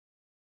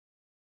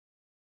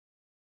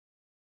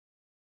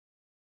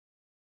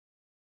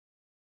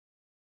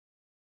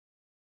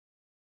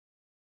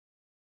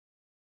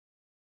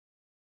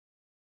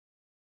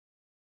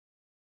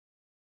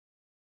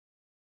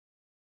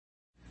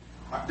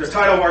The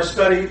title of our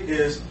study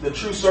is The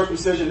True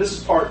Circumcision. This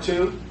is part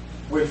 2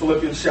 with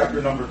Philippians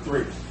chapter number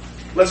 3.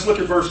 Let's look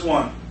at verse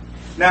 1.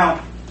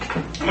 Now,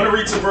 I'm going to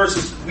read some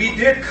verses. We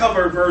did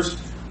cover verse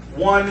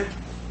 1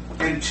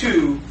 and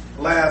 2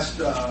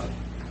 last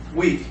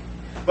week.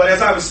 But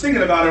as I was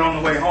thinking about it on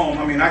the way home,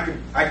 I mean, I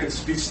could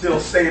be still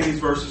saying these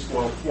verses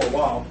for a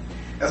while.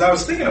 As I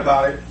was thinking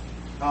about it,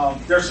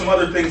 there's some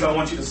other things I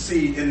want you to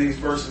see in these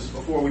verses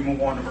before we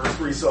move on to verse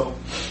 3. So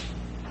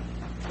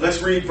let's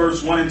read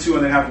verse 1 and 2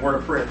 and then have a word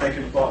of prayer. Thank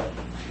you, Father.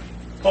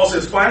 Paul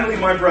says, "Finally,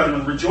 my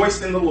brethren,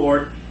 rejoice in the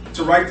Lord.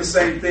 To write the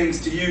same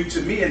things to you,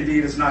 to me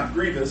indeed, is not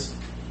grievous,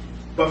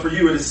 but for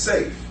you it is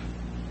safe.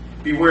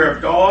 Beware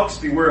of dogs,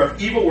 beware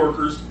of evil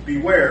workers,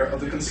 beware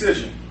of the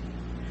concision.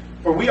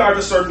 For we are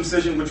the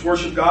circumcision which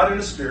worship God in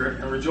the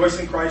Spirit and rejoice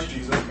in Christ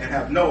Jesus and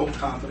have no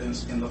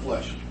confidence in the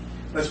flesh."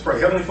 Let's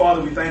pray. Heavenly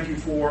Father, we thank you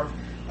for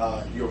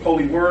your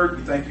holy word.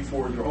 We thank you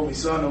for your holy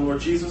Son, the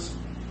Lord Jesus,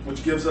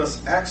 which gives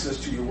us access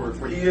to your word.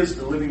 For he is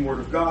the living word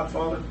of God,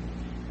 Father.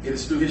 It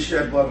is through his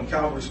shed blood on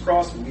Calvary's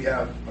cross that we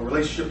have a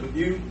relationship with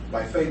you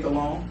by faith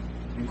alone,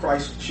 in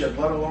Christ's shed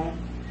blood alone.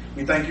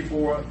 We thank you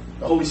for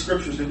the Holy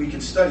Scriptures that we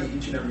can study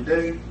each and every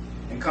day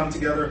and come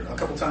together a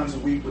couple times a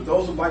week with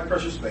those of like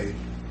precious faith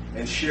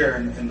and share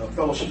in the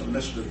fellowship of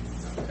mystery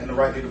and the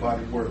rightly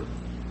divided word.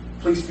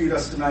 Please feed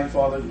us tonight,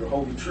 Father, your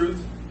holy truth.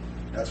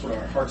 That's what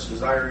our heart's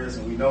desire is,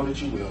 and we know that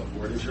you will,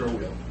 for it is your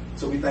will.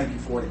 So we thank you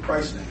for it in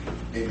Christ's name.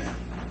 Amen.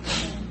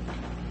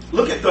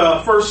 Look at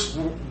the first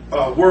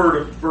word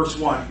of verse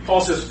 1.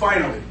 Paul says,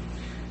 "Finally."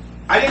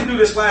 I didn't do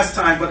this last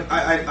time, but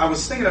I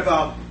was thinking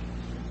about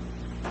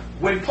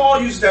when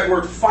Paul used that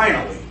word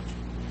 "finally,"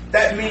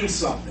 that means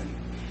something.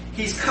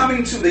 He's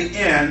coming to the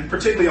end,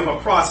 particularly of a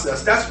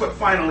process. That's what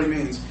finally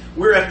means.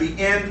 We're at the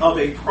end of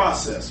a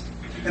process.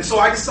 And so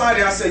I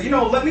decided, I said,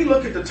 let me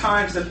look at the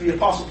times that the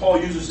Apostle Paul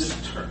uses this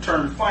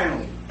term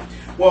 "finally."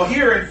 Well,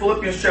 here in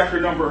Philippians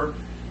chapter number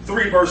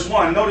 3, verse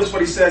 1, notice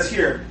what he says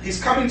here. He's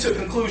coming to a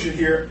conclusion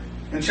here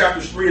in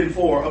chapters 3 and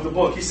 4 of the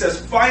book. He says,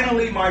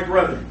 "Finally, my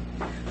brethren."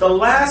 The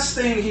last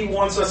thing he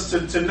wants us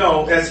to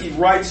know as he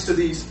writes to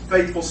these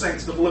faithful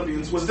saints, the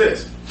Philippians, was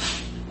this: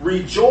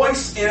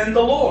 rejoice in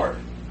the Lord.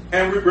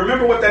 And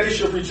remember what that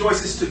issue of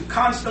rejoice is: to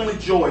constantly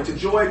joy, to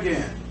joy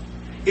again.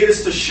 It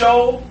is to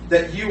show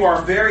that you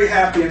are very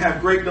happy and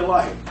have great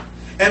delight.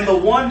 And the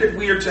one that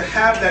we are to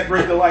have that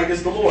great delight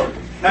is the Lord.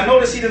 Now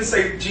notice he didn't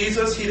say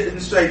Jesus, he didn't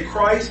say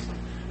Christ.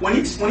 When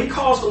he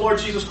calls the Lord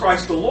Jesus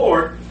Christ the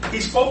Lord,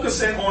 he's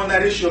focusing on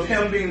that issue of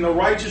him being the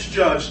righteous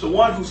judge, the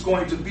one who's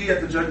going to be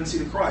at the judgment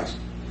seat of Christ.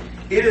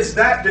 It is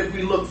that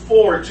we look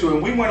forward to,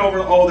 and we went over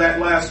all that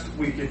last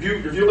week. If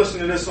you're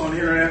listening to this on the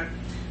internet,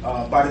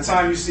 by the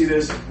time you see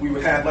this, we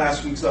would have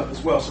last week's up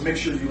as well, so make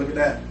sure you look at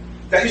that.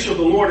 That issue of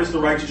the Lord is the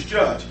righteous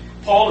judge.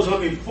 Paul is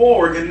looking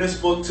forward in this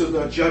book to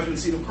the judgment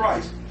seat of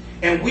Christ.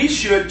 And we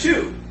should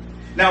too.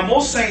 Now,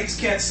 most saints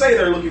can't say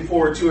they're looking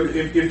forward to it.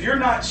 If you're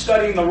not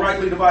studying the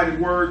rightly divided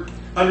word,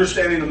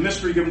 understanding the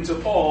mystery given to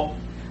Paul,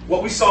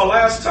 what we saw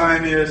last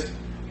time is,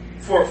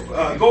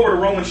 go over to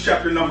Romans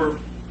chapter number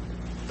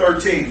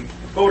 13.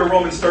 Go to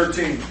Romans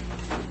 13.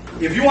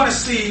 If you want to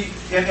see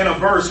in a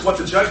verse what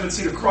the judgment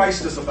seat of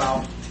Christ is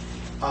about,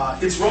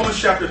 it's Romans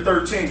chapter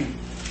 13.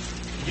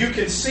 You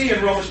can see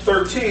in Romans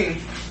 13,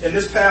 in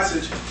this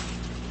passage,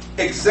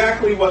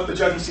 exactly what the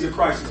judgment seat of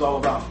Christ is all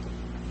about.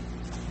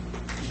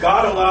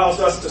 God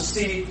allows us to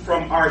see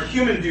from our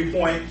human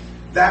viewpoint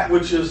that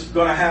which is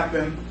going to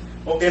happen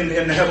in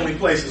the heavenly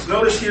places.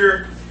 Notice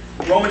here,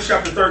 Romans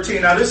chapter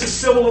 13. Now this is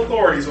civil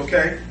authorities,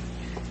 okay?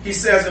 He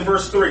says in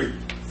verse 3,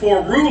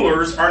 "For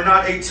rulers are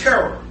not a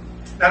terror."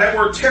 Now that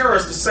word terror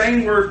is the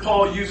same word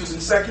Paul uses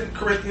in 2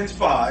 Corinthians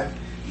 5,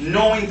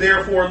 "Knowing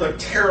therefore the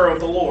terror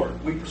of the Lord,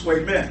 we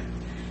persuade men."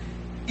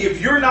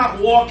 If you're not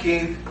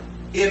walking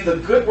in the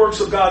good works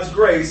of God's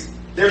grace,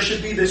 there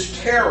should be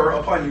this terror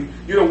upon you.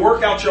 You're to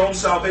work out your own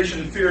salvation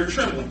in fear and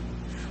trembling.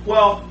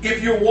 Well,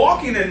 if you're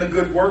walking in the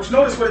good works,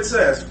 notice what it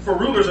says. "For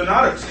rulers are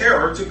not a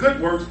terror to good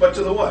works, but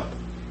to the what?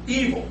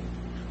 Evil."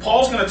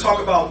 Paul's going to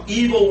talk about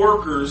evil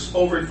workers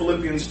over in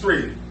Philippians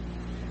 3.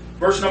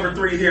 Verse number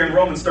 3 here in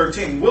Romans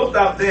 13. "Wilt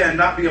thou then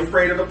not be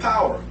afraid of the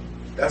power?"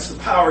 That's the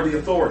power, the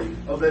authority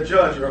of that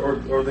judge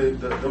or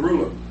the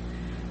ruler.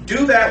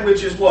 "Do that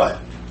which is what?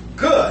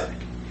 Good."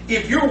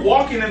 If you're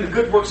walking in the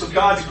good works of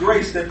God's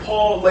grace that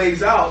Paul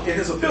lays out in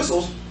his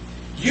epistles,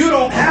 you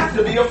don't have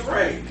to be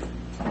afraid.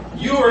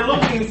 You are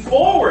looking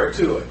forward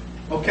to it.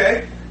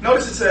 Okay?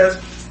 Notice it says,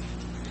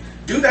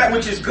 "Do that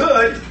which is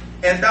good,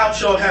 and thou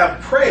shalt have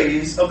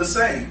praise of the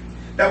same."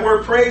 That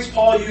word praise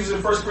Paul uses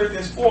in 1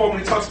 Corinthians 4 when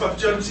he talks about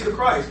the judgment seat of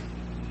Christ.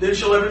 "Then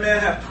shall every man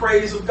have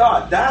praise of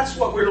God." That's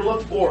what we're to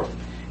look for.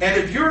 And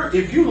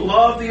if you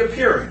love the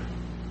appearing,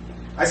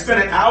 I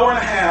spent an hour and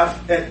a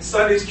half at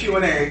Sunday's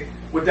Q&A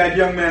with that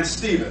young man,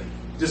 Stephen.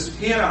 Just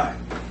he and I.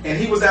 And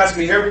he was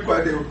asking me every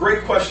question. They were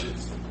great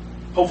questions.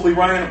 Hopefully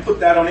Ryan will put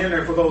that on in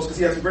there for those because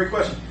he has some great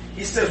questions.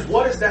 He says,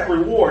 what is that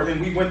reward?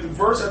 And we went through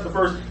verse after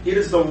verse. It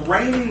is the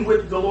reigning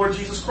with the Lord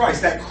Jesus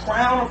Christ, that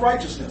crown of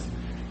righteousness.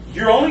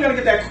 You're only going to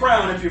get that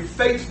crown if you're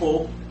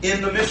faithful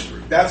in the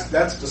mystery. That's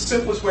the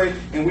simplest way,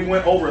 and we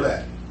went over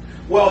that.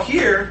 Well,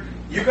 here,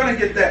 you're going to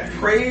get that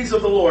praise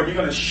of the Lord. You're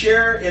going to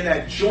share in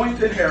that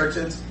joint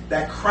inheritance,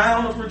 that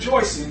crown of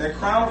rejoicing, that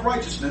crown of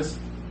righteousness,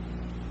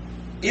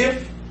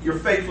 if you're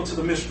faithful to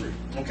the mystery.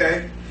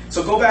 Okay?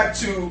 So go back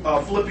to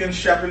Philippians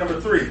chapter number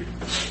 3.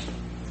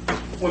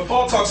 When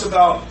Paul talks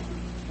about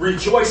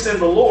rejoice in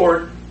the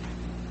Lord,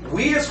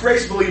 we as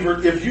grace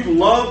believers, if you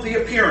love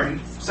the appearing,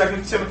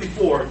 2 Timothy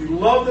 4, if you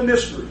love the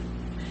mystery,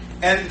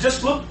 and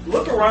just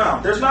look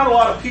around. There's not a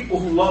lot of people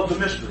who love the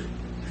mystery.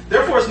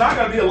 Therefore, it's not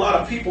going to be a lot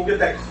of people who get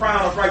that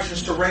crown of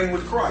righteousness to reign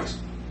with Christ.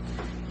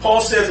 Paul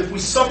says, if we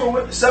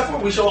suffer,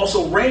 we shall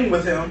also reign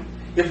with him.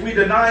 If we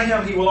deny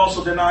him, he will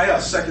also deny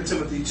us. 2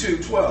 Timothy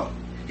 2:12.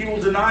 He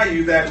will deny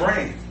you that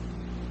reign.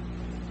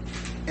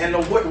 And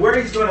where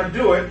he's going to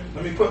do it,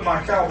 let me put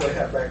my cowboy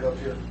hat back up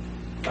here,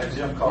 like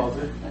Jim calls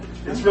it.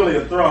 It's really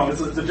a throne.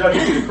 It's the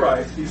judgment seat of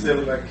Christ. He said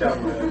it like a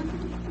cowboy hat.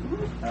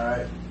 All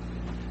right.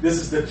 This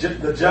is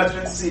the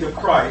judgment seat of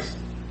Christ.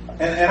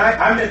 And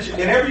I mention,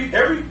 and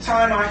every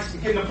time I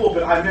get in the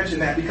pulpit, I mention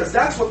that because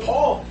that's what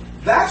Paul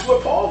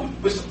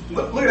was.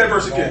 Look at that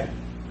verse again.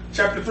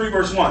 Chapter 3,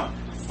 verse 1.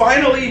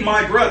 Finally,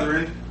 my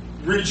brethren,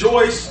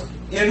 rejoice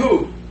in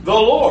who? The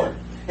Lord.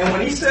 And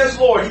when he says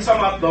Lord, he's talking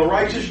about the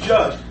righteous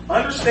judge.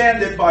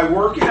 Understand that by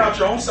working out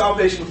your own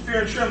salvation with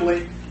fear and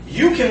trembling,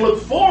 you can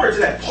look forward to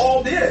that.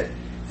 Paul did.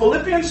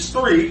 Philippians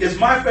 3 is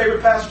my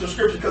favorite passage of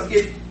Scripture because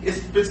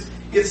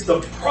it's the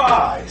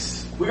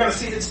prize. We're going to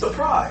see it's the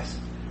prize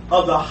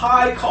of the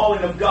high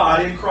calling of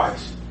God in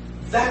Christ.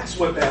 That's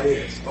what that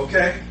is,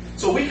 okay?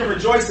 So we can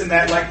rejoice in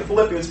that like the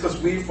Philippians because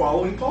we're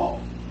following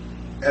Paul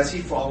as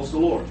he follows the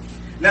Lord.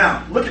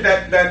 Now, look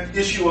at that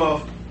issue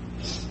of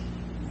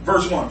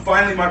verse 1.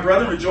 Finally, my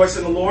brethren, rejoice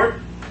in the Lord.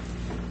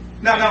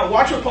 Now,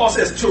 watch what Paul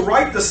says. To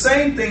write the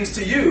same things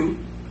to you,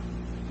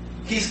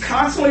 he's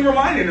constantly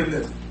reminding them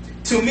this.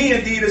 To me,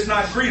 indeed, it's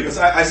not grievous.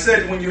 I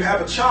said when you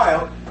have a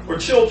child or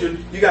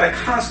children, you got to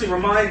constantly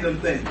remind them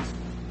things.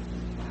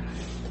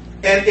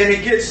 And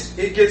it gets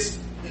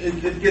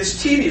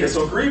tedious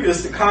or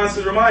grievous to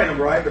constantly remind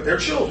them, right? But they're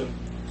children.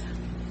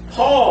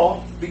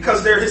 Paul,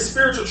 because they're his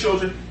spiritual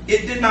children,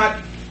 it did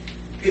not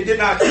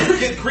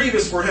get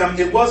grievous for him.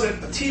 It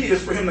wasn't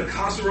tedious for him to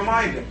constantly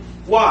remind them.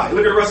 Why?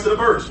 Look at the rest of the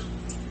verse.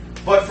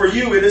 But for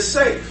you, it is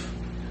safe.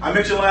 I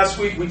mentioned last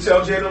week, we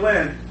tell Jay to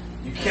Lynn,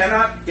 you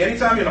cannot,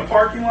 anytime you're in a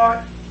parking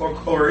lot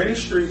or any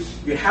street,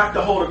 you have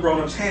to hold a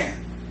grown-up's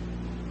hand.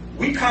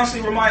 We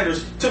constantly remind her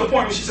to the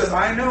point where she says,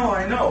 I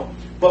know.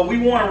 But we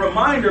want to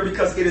remind her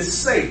because it is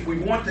safe. We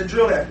want to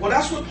drill that. Well,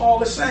 that's what Paul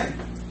is saying.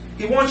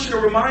 He wants you to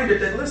remind her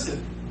that,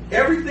 listen,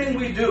 everything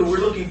we do, we're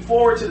looking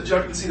forward to the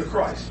judgment seat of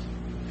Christ.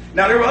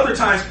 Now, there are other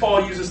times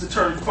Paul uses the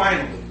term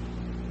finally.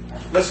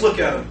 Let's look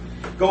at them.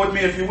 Go with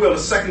me, if you will,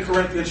 to 2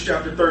 Corinthians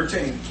chapter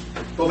 13.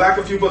 Go back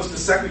a few books to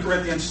 2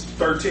 Corinthians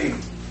 13.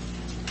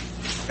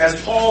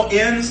 As Paul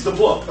ends the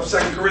book of 2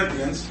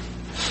 Corinthians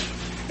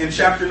in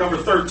chapter number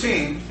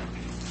 13,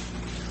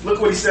 look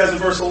what he says in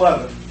verse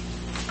 11.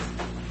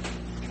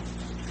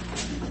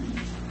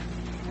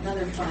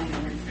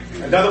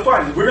 Another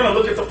finally. We're going to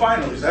look at the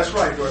finalies. That's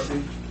right,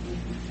 Dorothy.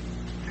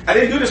 I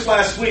didn't do this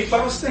last week, but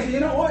I was thinking, you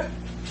know what?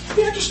 It'd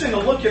be interesting to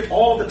look at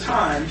all the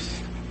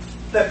times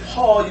that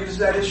Paul used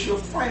that issue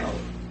of finally.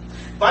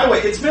 By the way,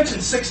 it's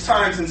mentioned 6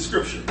 times in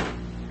Scripture.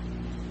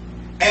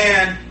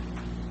 And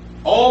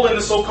all in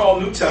the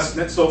so-called New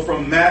Testament, so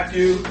from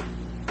Matthew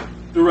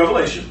through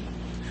Revelation.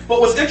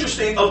 But what's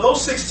interesting, of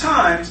those 6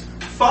 times,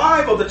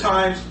 5 of the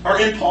times are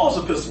in Paul's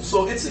epistles.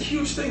 So it's a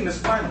huge thing, this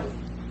finally.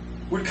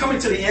 We're coming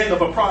to the end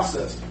of a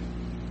process.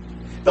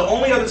 The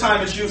only other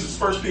time it's used is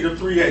 1 Peter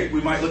 3:8. We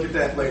might look at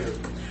that later.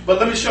 But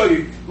let me show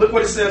you. Look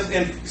what it says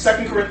in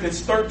 2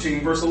 Corinthians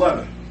 13, verse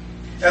 11.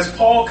 As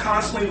Paul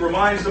constantly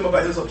reminds them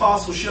about his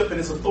apostleship and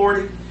his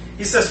authority,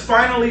 he says,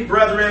 finally,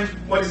 brethren,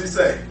 what does he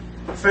say?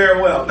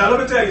 Farewell. Now, let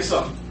me tell you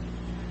something.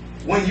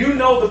 When you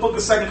know the book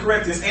of 2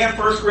 Corinthians and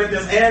 1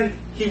 Corinthians, and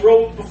he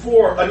wrote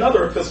before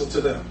another epistle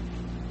to them,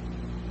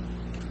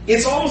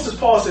 it's almost as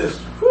Paul says,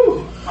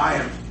 whew, I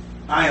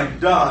am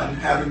done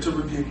having to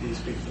rebuke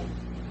these people.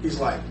 He's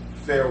like,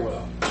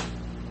 farewell.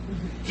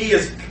 He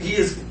is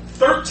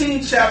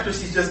 13 chapters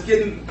he's just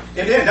getting,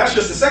 and then that's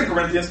just the 2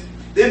 Corinthians,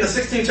 then the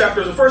 16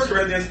 chapters of 1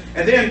 Corinthians,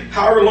 and then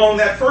however long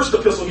that first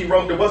epistle he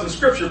wrote, it wasn't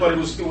scripture, but it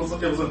was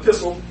an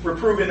epistle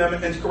reproving them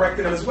and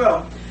correcting them as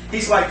well.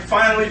 He's like,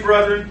 finally,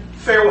 brethren,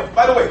 farewell.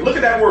 By the way, look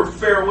at that word,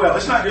 farewell.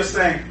 It's not just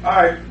saying, all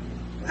right,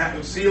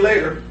 see you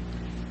later.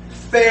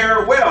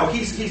 Farewell.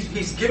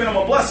 He's giving them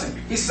a blessing.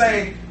 He's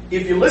saying,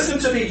 if you listen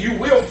to me, you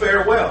will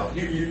fare well.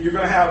 You're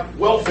going to have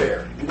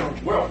welfare. You're going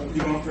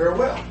to fare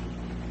well.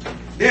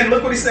 Then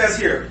look what he says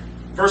here.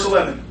 Verse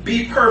 11.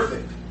 Be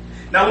perfect.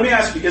 Now let me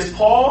ask you, is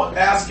Paul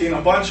asking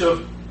a bunch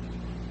of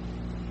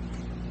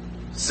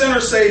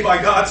sinners saved by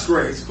God's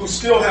grace who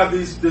still have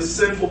these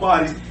sinful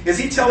bodies, is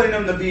he telling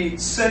them to be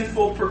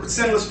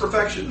sinless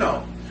perfection?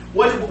 No.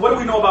 What do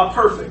we know about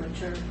perfect?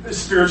 Mature.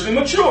 Spiritually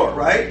mature,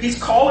 right? He's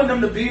calling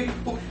them to be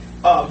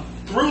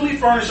Truly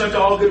furnished unto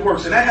all good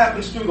works. And that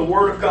happens through the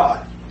Word of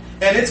God.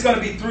 And it's going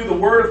to be through the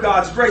Word of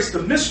God's grace,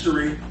 the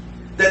mystery,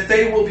 that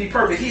they will be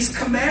perfect. He's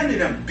commanding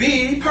them,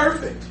 be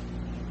perfect.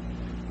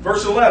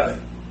 Verse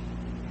 11.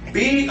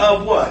 Be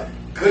of what?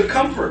 Good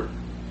comfort.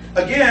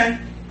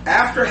 Again,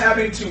 after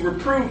having to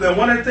reprove them,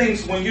 one of the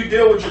things when you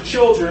deal with your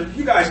children,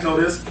 you guys know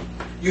this,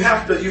 you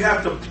have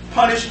to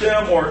punish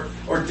them or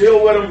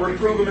deal with them,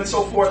 reprove them, and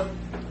so forth.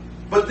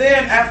 But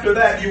then after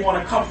that, you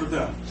want to comfort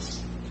them.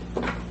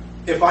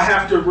 If I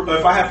have to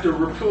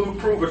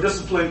reprove or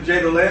discipline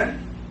Jada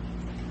Lynn,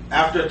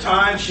 after a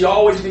time, she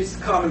always needs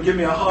to come and give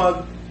me a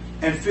hug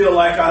and feel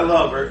like I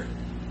love her.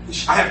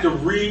 I have to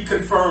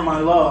reconfirm my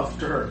love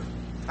to her.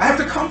 I have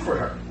to comfort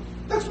her.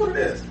 That's what it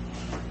is.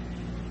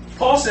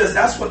 Paul says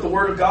that's what the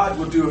Word of God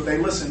will do if they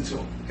listen to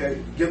him.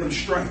 Okay, give them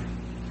strength.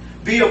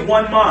 Be of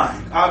one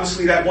mind.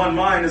 Obviously, that one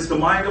mind is the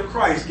mind of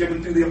Christ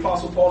given through the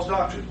Apostle Paul's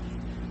doctrine.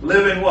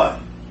 Live in what?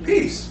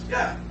 Peace.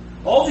 Yeah.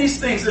 All these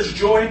things, there's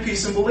joy and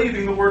peace in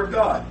believing the Word of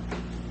God.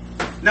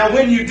 Now,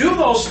 when you do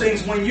those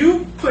things, when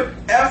you put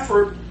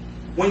effort,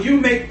 when you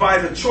make by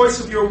the choice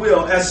of your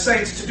will as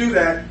saints to do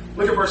that,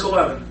 look at verse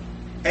 11.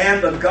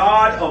 And the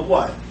God of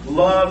what?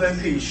 Love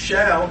and peace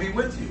shall be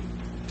with you.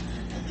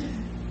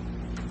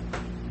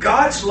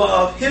 God's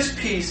love, His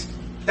peace,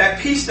 that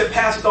peace that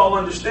passeth all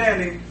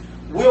understanding,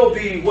 will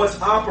be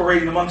what's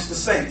operating amongst the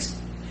saints.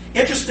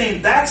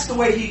 Interesting, that's the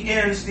way he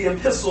ends the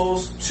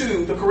epistles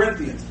to the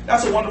Corinthians.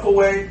 That's a wonderful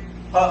way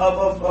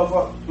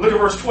look at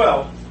verse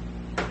 12.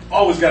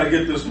 Always got to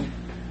get this one.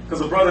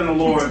 Because a brother in the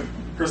Lord,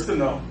 Kristen,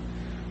 know,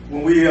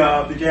 when we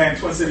began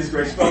Twin Cities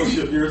Grace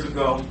Fellowship years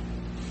ago,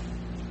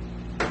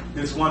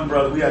 this one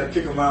brother, we had to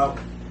kick him out.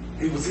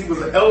 He was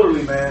an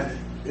elderly man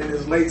in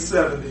his late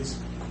 70s.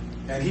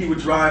 And he would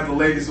drive the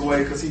ladies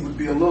away because he would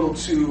be a little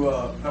too,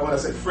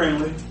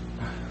 friendly.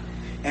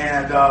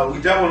 And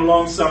we dealt with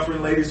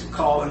long-suffering ladies who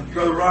called, and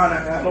Brother Ron,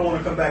 I don't want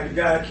to come back to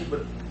God. Keep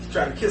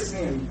trying to kiss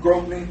me and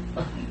grope me,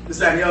 this,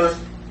 that, and the other.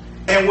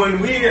 And when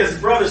we as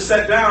brothers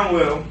sat down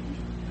with him,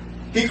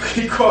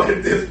 he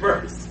quoted this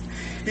verse.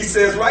 He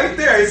says right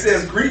there, he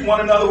says, greet one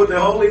another with the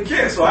holy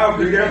kiss. So I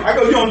greet him. I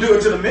go, you don't do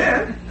it to the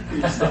men. He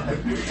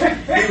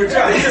would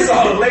try to kiss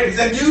all the ladies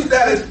and use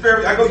that as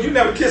fair. I go, you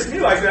never kissed me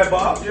like that,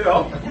 Bob, you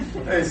know.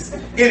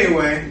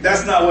 Anyway,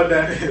 that's not what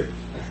that is.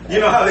 You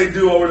know how they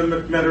do over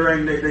the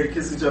Mediterranean, they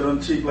kiss each other on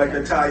the cheek like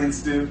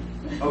Italians do?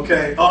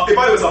 Okay. If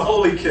it was a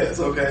holy kiss,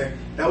 okay,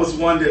 that was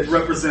one that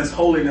represents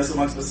holiness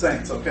amongst the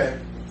saints, okay?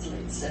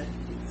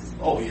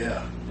 Oh,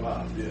 yeah.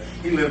 Wow, yeah.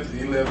 He lived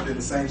in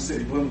the same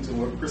city, Bloomington,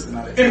 where Kristen and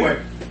I lived.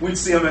 Anyway, we'd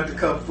see him at the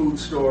Cup food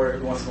store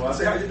every once in a while. I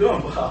say, how you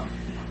doing, Bob?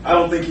 I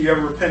don't think he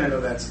ever repented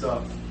of that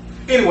stuff.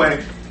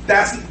 Anyway,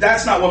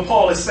 that's not what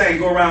Paul is saying,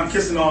 go around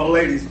kissing all the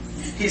ladies.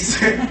 He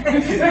said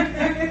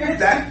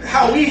that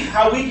how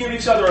we give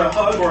each other a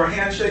hug or a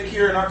handshake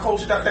here in our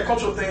culture, that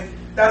cultural thing,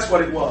 that's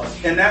what it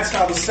was. And that's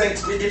how the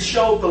saints, it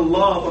showed the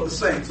love of the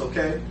saints,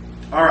 okay?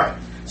 All right.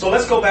 So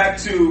let's go back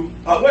to,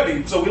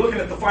 so we're looking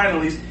at the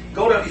finalies.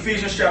 Go to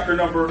Ephesians chapter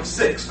number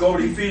 6. Go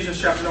to Ephesians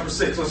chapter number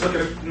 6. Let's look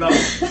at another.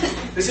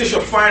 This is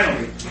your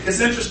finally. It's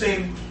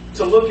interesting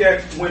to look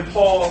at when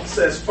Paul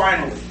says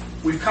finally.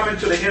 We've come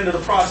into the end of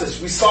the process.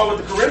 We saw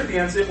with the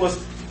Corinthians, it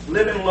was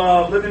live in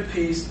love, live in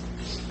peace.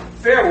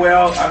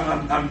 Farewell,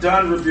 I'm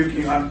done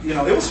rebuking.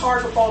 It was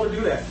hard for Paul to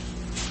do that.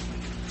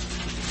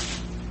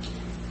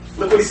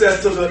 Look what he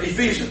says to the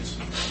Ephesians.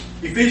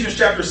 Ephesians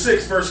chapter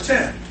 6, verse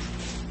 10.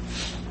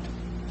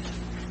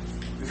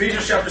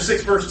 Ephesians chapter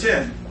 6, verse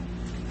 10.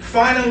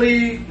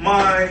 Finally,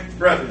 my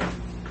brethren.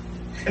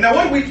 And now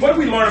what do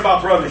we learn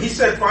about brethren? He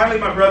said, finally,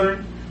 my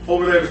brethren,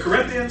 over there to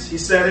Corinthians. He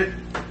said it,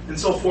 and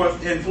so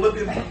forth in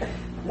Philippians.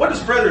 What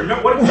does brethren,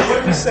 what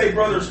do we say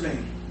brothers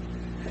mean?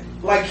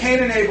 Like Cain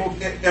and Abel,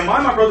 am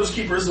I my brother's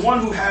keeper? Is the one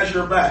who has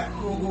your back,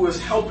 who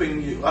is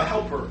helping you, a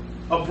helper,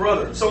 a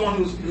brother,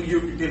 someone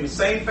you're in the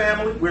same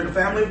family. We're in the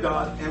family of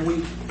God, and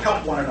we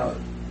help one another.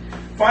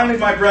 Finally,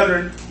 my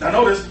brethren, now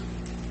notice,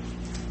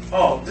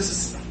 this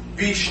is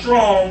be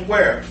strong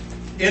where?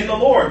 In the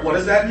Lord. What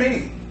does that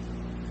mean?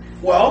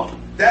 Well,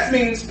 that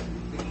means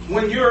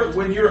when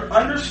you're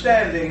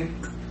understanding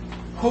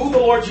who the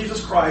Lord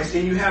Jesus Christ,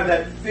 and you have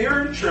that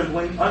fear and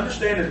trembling,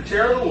 understanding the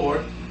terror of the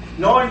Lord,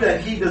 knowing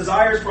that He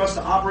desires for us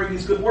to operate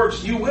these good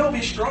works, you will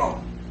be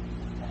strong.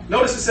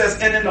 Notice it says,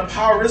 and in the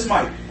power of His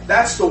might.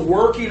 That's the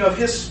working of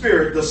His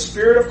Spirit, the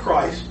Spirit of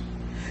Christ.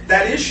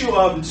 That issue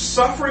of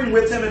suffering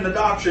with Him in the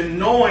doctrine,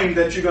 knowing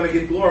that you're going to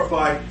get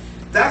glorified.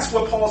 That's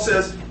what Paul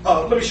says.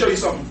 Let me show you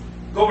something.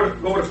 Go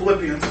over to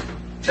Philippians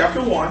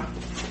chapter 1.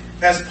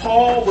 As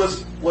Paul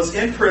was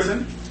in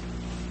prison,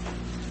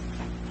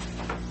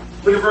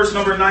 look at verse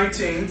number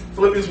 19.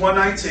 Philippians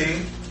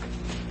 1:19.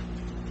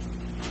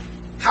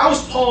 How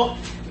is Paul,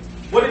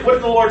 what did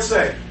the Lord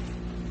say?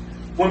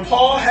 When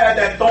Paul had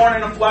that thorn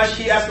in the flesh,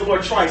 he asked the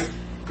Lord twice.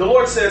 The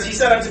Lord says, He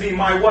said unto me,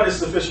 my what is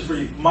sufficient for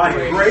you? My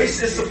grace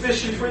is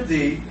sufficient for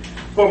thee,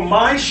 for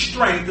my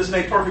strength is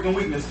made perfect in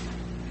weakness.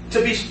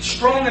 To be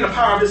strong in the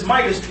power of His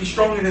might is to be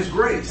strong in His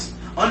grace,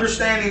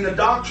 understanding the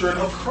doctrine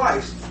of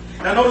Christ.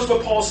 Now notice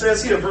what Paul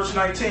says here, verse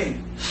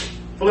 19.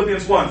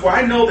 Philippians 1. For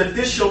I know that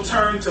this shall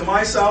turn to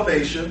my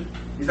salvation.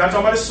 He's not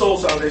talking about his soul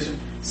salvation.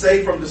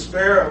 Save from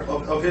despair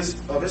of his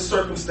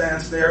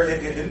circumstance there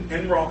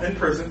in Rome, in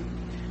prison.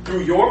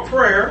 Through your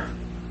prayer.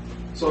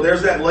 So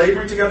there's that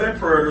laboring together in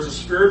prayer. There's a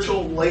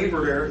spiritual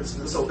labor there.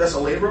 That's a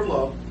labor of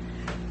love.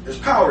 There's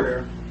power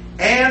there.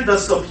 And the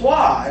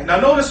supply. Now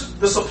notice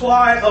the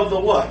supply of the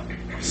what?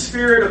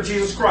 Spirit of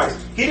Jesus Christ.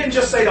 He didn't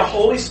just say the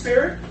Holy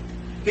Spirit.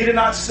 He did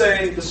not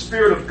say the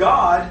Spirit of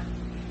God.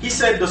 He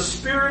said the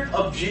Spirit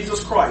of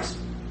Jesus Christ.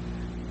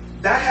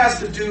 That has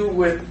to do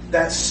with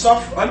that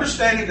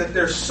understanding that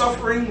there's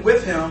suffering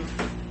with Him,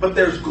 but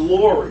there's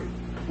glory.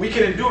 We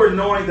can endure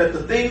knowing that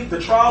the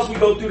trials we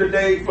go through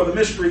today for the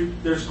mystery,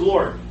 there's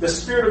glory. The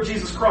Spirit of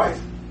Jesus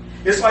Christ.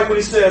 It's like when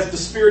He says the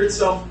Spirit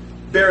itself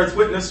beareth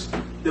witness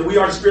that we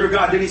are the Spirit of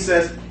God. Then He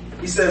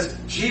says,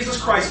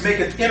 Jesus Christ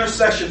maketh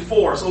intercession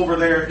for us over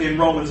there in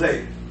Romans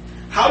 8.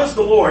 How does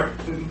the Lord,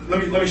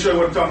 let me show you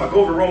what I'm talking about. Go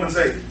over to Romans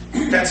 8.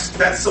 That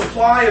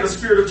supply of the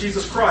Spirit of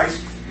Jesus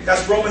Christ,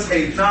 that's Romans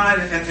 8, 9,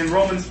 and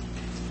Romans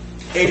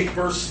 8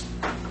 verse,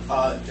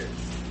 let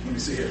me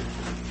see here.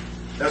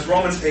 That's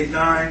Romans 8,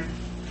 9,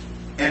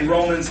 and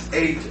Romans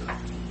 8,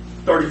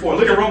 34.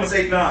 Look at Romans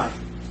 8, 9.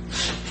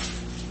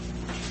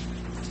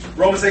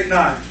 Romans 8,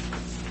 9.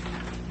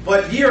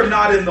 But ye are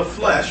not in the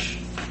flesh,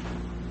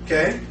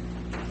 okay,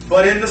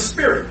 but in the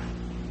Spirit.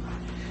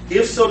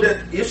 If so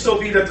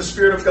be that the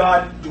Spirit of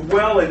God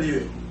dwell in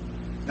you.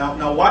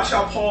 Now watch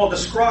how Paul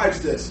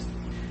describes this.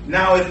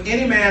 Now if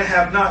any man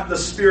have not the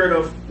Spirit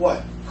of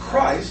what?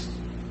 Christ,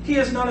 he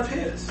is none of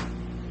his.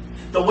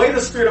 The way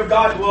the Spirit of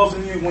God dwells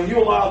in you, when you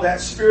allow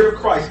that Spirit of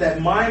Christ,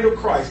 that mind of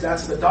Christ,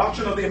 that's the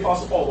doctrine of the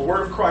Apostle Paul, the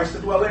Word of Christ to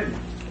dwell in you.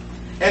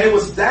 And it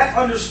was that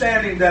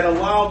understanding that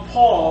allowed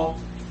Paul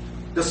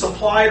the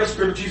supply of the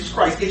Spirit of Jesus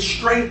Christ. It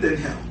strengthened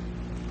him.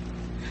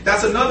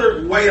 That's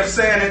another way of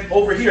saying it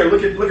over here.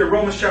 Look at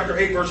Romans chapter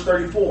 8, verse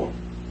 34.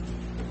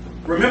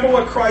 Remember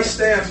what Christ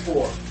stands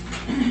for.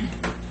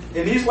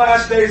 In these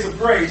last days of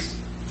grace,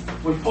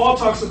 when Paul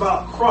talks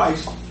about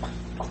Christ,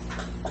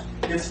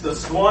 it's the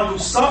one who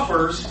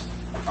suffers,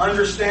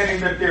 understanding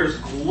that there's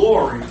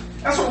glory.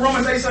 That's what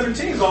Romans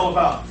 8:17 is all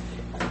about.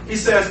 He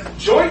says,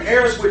 joint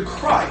heirs with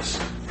Christ.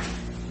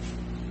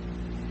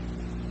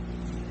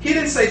 He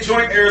didn't say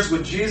joint heirs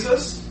with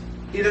Jesus.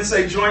 He didn't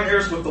say joint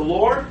heirs with the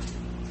Lord.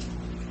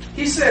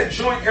 He said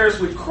joint heirs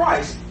with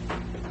Christ.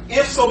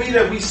 If so be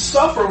that we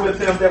suffer with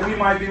Him, that we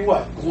might be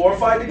what?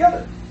 Glorified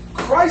together.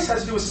 Christ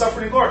has to do with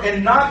suffering and glory.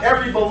 And not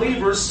every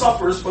believer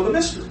suffers for the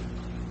mystery.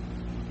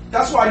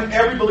 That's why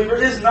every believer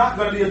is not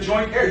going to be a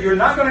joint heir. You're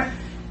not going to...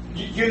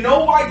 You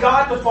know why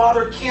God the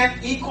Father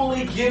can't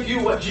equally give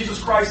you what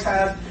Jesus Christ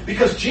has?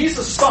 Because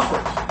Jesus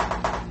suffered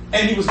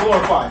and He was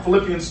glorified.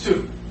 Philippians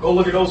 2. Go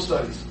look at those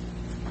studies.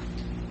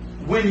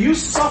 When you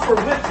suffer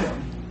with Him,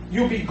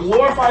 you'll be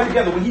glorified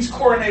together. When He's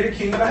coronated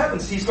King of the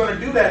heavens, He's going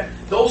to do that.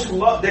 Those who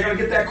love, they're going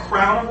to get that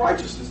crown of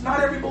righteousness. Not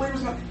every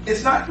believer's not.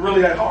 It's not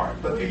really that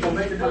hard, but people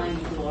make it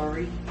different.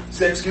 Glory.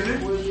 Say, excuse me?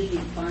 Will you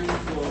define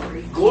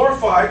glory?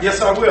 Glorified,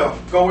 yes, I will.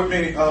 Go with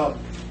me.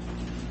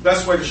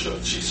 Best way to show.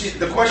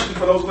 The question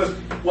for those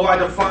listening: will I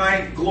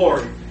define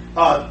glory?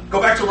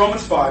 Go back to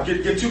Romans 5.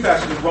 Get two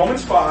passages.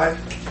 Romans 5,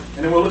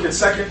 and then we'll look at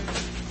 2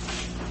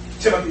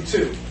 Timothy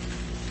 2.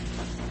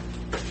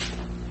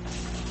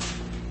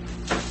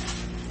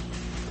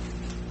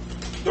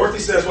 Dorothy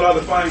says, "Will I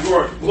define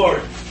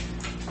glory?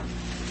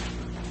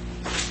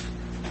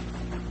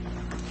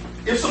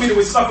 If so be that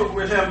we suffer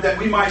with Him, that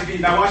we might be."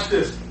 Now watch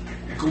this.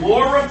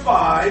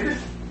 Glorified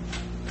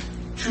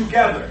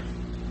together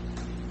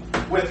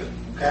with Him.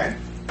 Okay?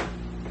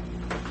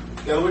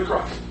 Together with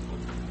Christ.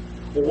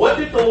 What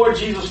did the Lord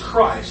Jesus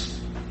Christ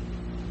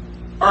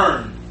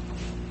earn?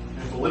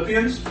 In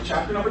Philippians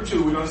chapter number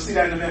 2, we're going to see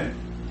that in a minute.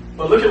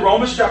 But look at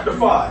Romans chapter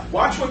 5.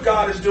 Watch what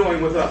God is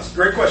doing with us.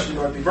 Great question,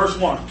 Dorothy. Verse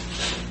 1.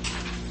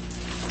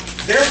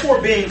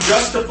 Therefore, being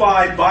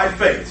justified by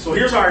faith. So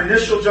here's our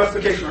initial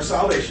justification or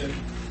salvation.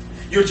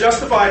 You're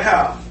justified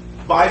how?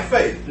 By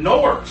faith.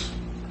 No works.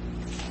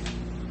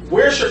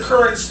 Where's your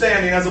current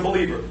standing as a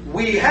believer?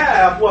 We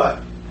have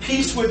what?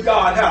 Peace with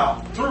God.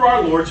 How? Through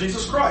our Lord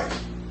Jesus Christ.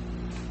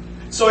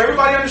 So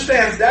everybody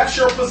understands that's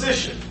your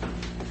position.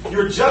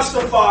 You're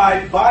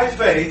justified by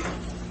faith.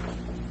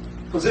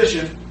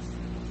 Position.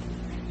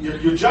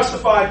 You're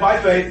justified by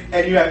faith,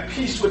 and you have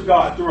peace with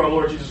God through our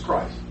Lord Jesus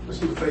Christ. Let's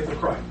do the faith of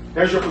Christ.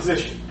 There's your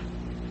position.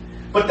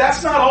 But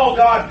that's not all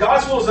God.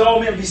 God's will is that all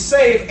men be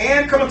saved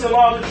and come into the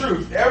law of the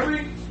truth.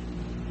 Every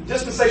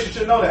dispensation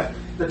should know that.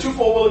 The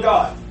twofold will of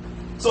God.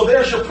 So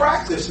there's your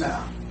practice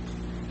now.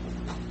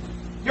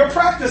 Your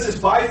practice is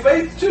by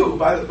faith too,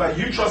 by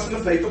you trusting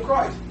the faith of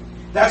Christ.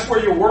 That's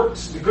where your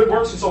works, the good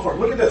works and so forth.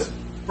 Look at this.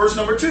 Verse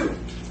number 2.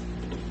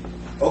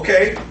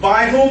 Okay,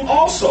 by whom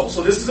also,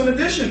 so this is in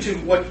addition to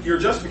what your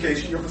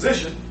justification, your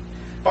position,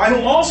 by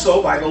whom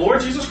also, by the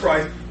Lord Jesus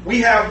Christ,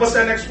 we have, what's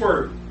that next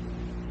word?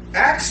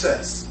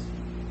 Access.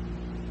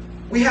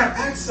 We have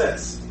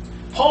access.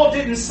 Paul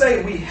didn't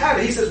say we have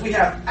it. He says we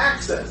have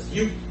access.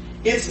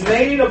 It's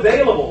made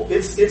available.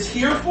 It's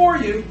here for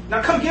you.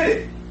 Now come get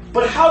it.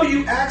 But how do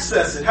you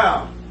access it?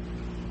 How?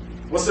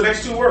 What's the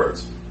next two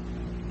words?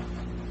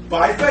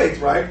 By faith,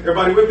 right?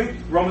 Everybody with me?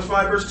 Romans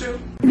 5 verse 2.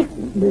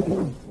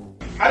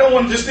 I don't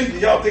want to just think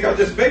that y'all think I'll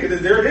just make it.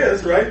 There it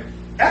is, right?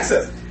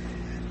 Access.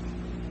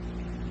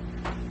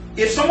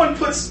 If someone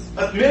puts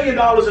 $1 million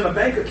in a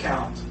bank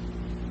account,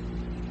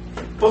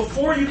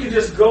 before you can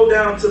just go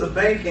down to the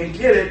bank and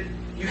get it,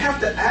 you have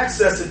to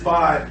access it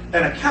by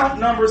an account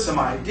number, some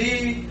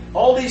ID,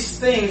 all these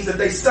things that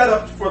they set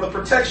up for the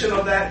protection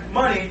of that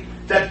money,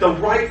 that the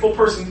rightful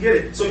person get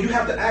it. So you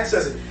have to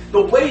access it.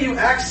 The way you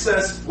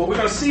access, what we're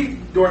going to see,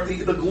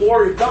 Dorothy, the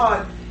glory of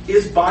God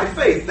is by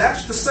faith.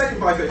 That's the second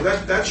by faith.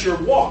 That's your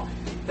walk.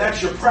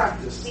 That's your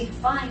practice.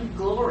 Define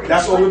glory.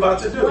 That's what we're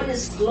about to do. What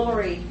is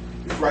glory?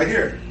 It's right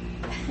here.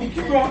 Keep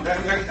going.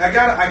 I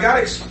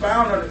gotta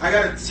expound on it. I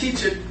gotta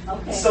teach it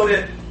so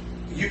that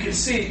you can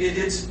see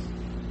it's.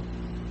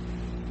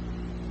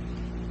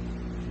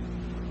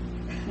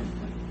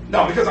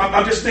 No, because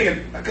I'm just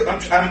thinking.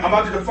 I'm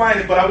about to define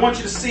it, but I want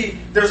you to see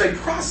there's a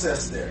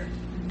process there.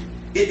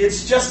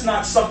 It's just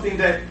not something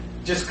that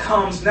just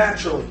comes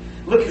naturally.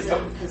 Look Is at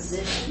it a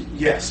position?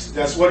 Yes,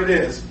 that's what it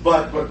is.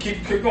 But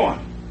keep going.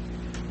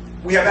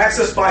 We have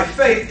access by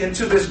faith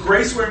into this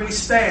grace wherein we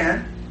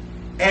stand,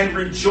 and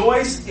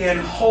rejoice in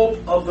hope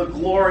of the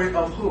glory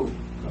of who?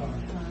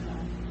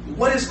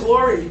 What is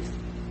glory,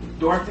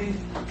 Dorothy?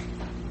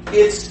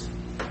 It's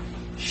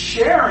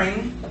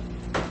sharing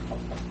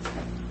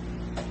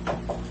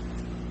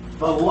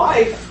the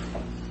life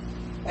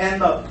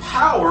and the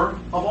power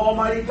of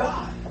Almighty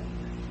God,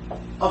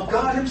 of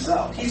God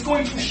Himself. He's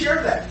going to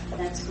share that.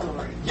 That's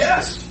glory.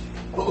 Yes.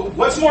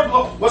 What's more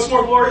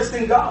glorious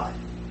than God?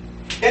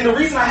 And the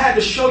reason I had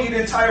to show you the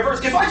entire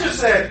verse, if I just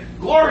said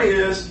glory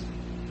is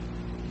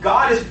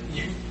God is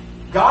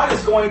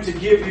going to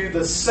give you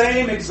the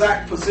same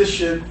exact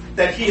position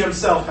that He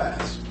Himself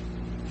has.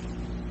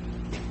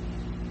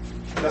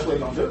 That's what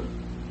He's going to do.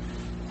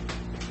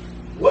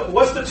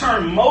 What's the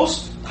term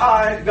Most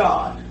High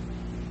God?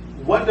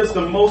 What does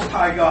the Most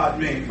High God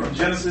mean from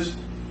Genesis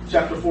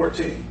chapter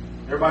 14?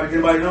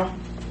 Anybody know?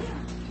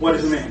 What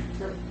does it mean?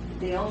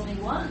 The only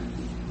one.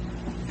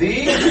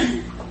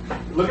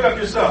 Look it up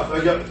yourself.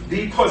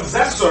 The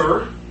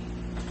possessor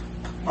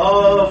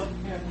of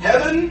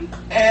heaven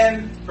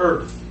and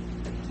earth.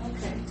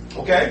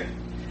 Okay?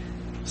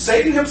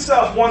 Satan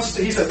himself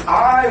he says,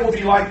 I will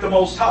be like the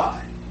Most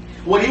High.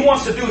 What he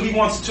wants to do, he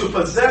wants to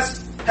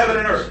possess heaven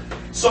and earth.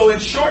 So in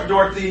short,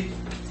 Dorothy,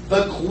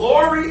 the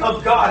glory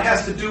of God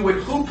has to do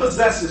with who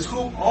possesses,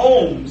 who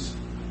owns,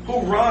 who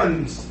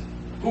runs,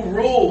 who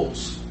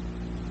rules,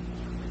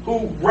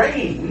 who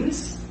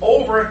reigns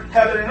over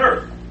heaven and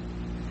earth.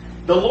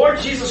 The Lord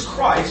Jesus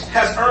Christ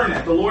has earned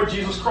that. The Lord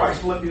Jesus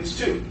Christ, Philippians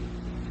 2.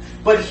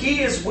 But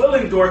He is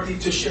willing, Dorothy,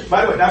 to share.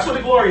 By the way, that's what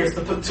the glory is,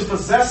 to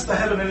possess the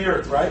heaven and the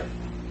earth, right?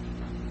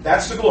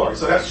 That's the glory.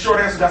 So that's the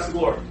short answer, that's the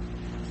glory.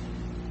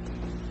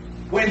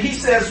 When He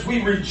says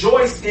we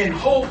rejoice in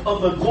hope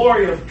of the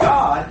glory of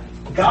God,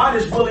 God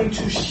is willing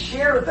to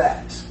share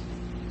that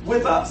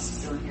with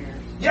us.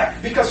 Yeah,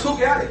 because who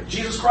got it?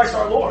 Jesus Christ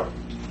our Lord.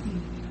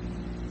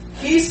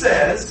 He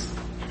says,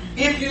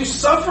 if you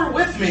suffer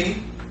with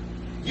me,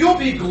 you'll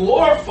be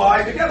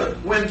glorified together.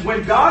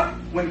 When God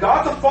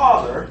the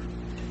Father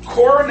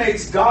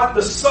coronates God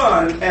the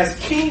Son as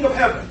King of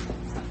Heaven,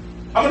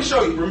 I'm going to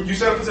show you. You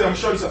said I'm going to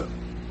show you something.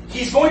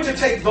 He's going to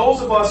take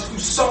those of us who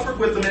suffered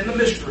with Him in the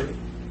mystery.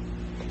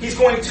 He's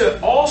going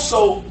to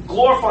also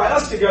glorify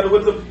us together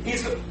with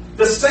Him.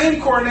 The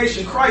same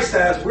coronation Christ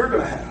has, we're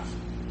going to have.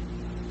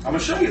 I'm going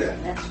to show you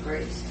that. That's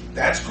grace.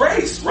 That's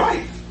grace,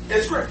 right?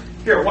 It's great.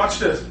 Here, watch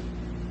this.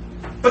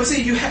 But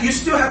see, you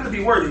still have to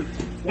be worthy.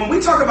 When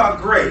we talk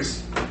about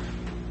grace,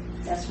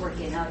 that's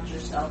working out your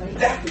salvation.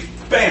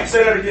 Bam,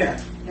 say that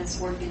again. That's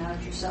working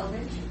out your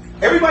salvation.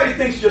 Everybody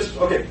thinks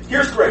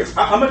here's grace.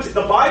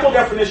 The Bible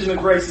definition of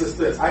grace is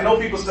this. I know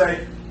people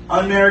say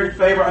unmerited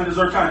favor,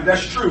 undeserved kindness.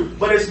 That's true,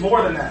 but it's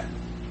more than that.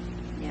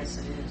 Yes,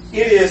 it is.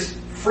 It is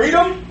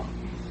freedom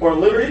or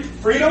liberty,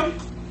 freedom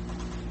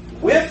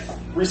with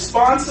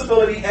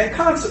responsibility and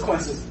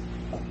consequences.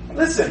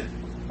 Listen,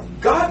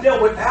 God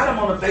dealt with Adam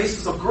on the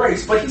basis of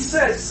grace, but He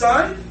said,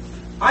 son,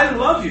 I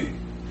love you,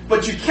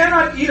 but you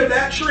cannot eat of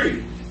that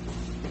tree.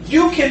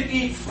 You can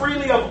eat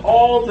freely of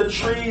all the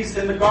trees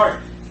in the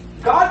garden.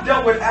 God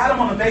dealt with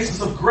Adam on the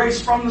basis of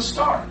grace from the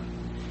start.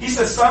 He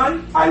said,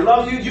 son, I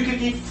love you. You can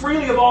eat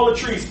freely of all the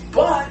trees,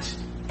 but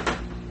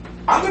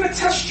I'm going to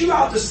test you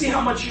out to see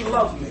how much you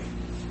love me.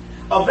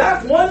 Of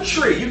that one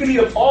tree, you can eat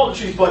of all the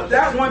trees, but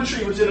that one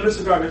tree which is in the midst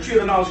of the garden, the tree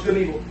of the knowledge of good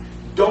and evil,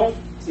 don't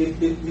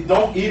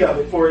eat of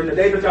it, for in the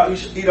day that thou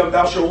eat of,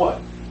 thou shalt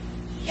what?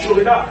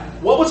 Surely die.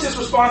 What was his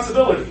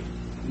responsibility?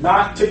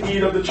 Not to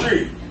eat of the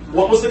tree.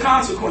 What was the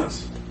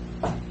consequence?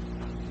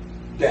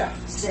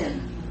 Death.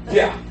 Sin.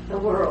 Yeah. The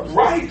world.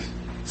 Right.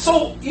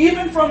 So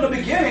even from the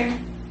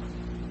beginning,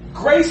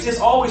 grace is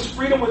always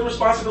freedom with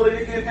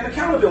responsibility and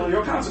accountability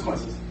or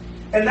consequences.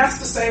 And that's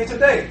the same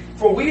today.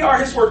 For we are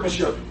His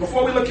workmanship.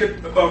 Before we look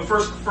at 1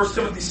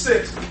 Timothy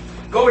 6,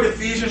 go to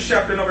Ephesians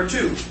chapter number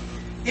 2.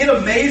 It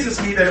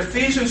amazes me that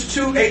Ephesians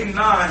 2, 8, and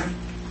 9,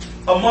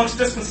 amongst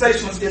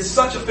dispensationalists, is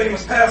such a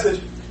famous passage.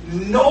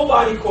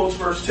 Nobody quotes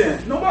verse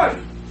 10. Nobody.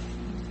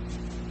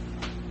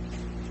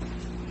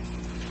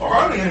 Or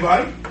hardly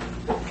anybody.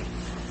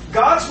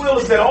 God's will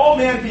is that all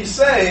men be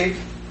saved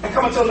and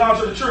come unto the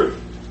knowledge of the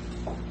truth.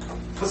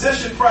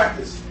 Position,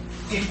 practice.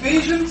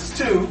 Ephesians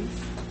 2,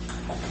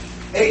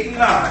 8 and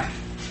 9.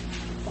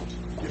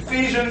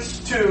 Ephesians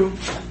 2,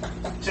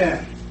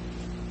 10.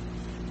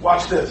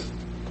 Watch this.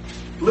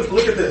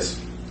 Look at this.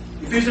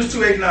 Ephesians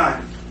 2, 8 and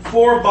 9.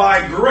 For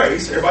by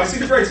grace, everybody see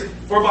the grace.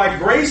 For by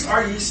grace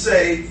are ye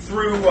saved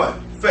through what?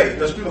 Faith.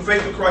 That's through the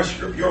faith of Christ,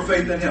 your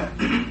faith in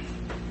Him.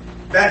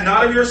 That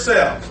not of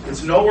yourselves.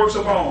 It's no works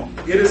of our own.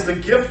 It is the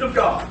gift of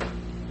God.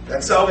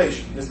 That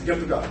salvation is the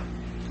gift of God.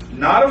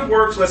 Not of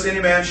works, lest any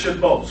man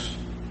should boast.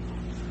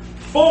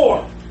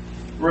 For,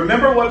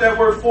 remember what that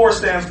word for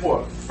stands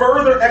for.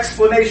 Further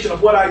explanation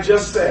of what I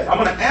just said. I'm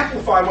going to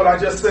amplify what I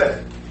just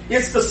said.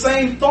 It's the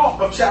same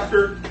thought of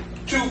chapter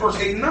 2, verse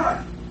 8 and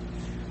 9.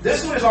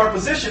 This one is our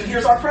position.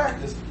 Here's our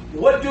practice.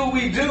 What do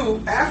we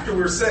do after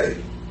we're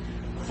saved?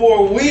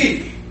 For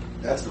we,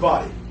 that's the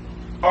body,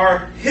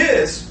 are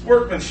His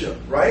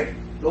workmanship, right?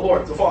 The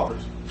Lord, the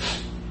Father's.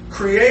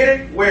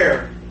 Created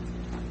where?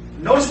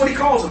 Notice what He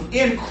calls them.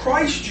 In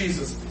Christ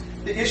Jesus.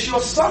 The issue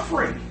of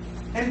suffering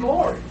and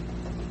glory.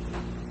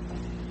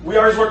 We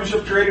are His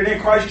workmanship created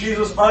in Christ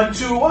Jesus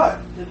unto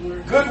what? Good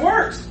works. Good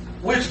works.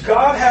 Which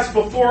God has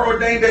before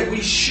ordained that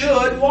we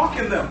should walk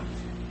in them.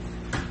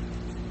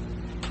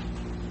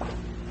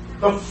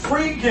 The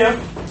free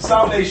gift,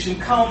 salvation,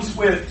 comes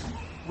with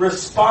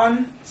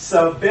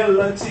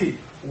responsibility.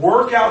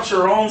 Work out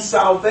your own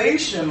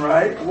salvation,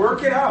 right?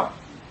 Work it out.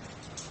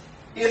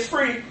 It's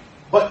free,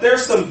 but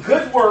there's some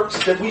good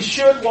works that we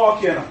should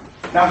walk in them.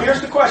 Now here's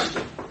the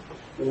question.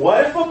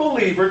 What if a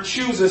believer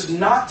chooses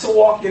not to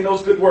walk in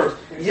those good works?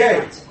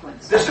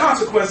 There's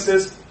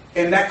consequences,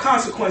 and that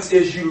consequence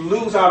is you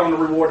lose out on the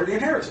reward of the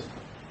inheritance.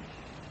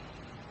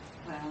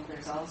 Well,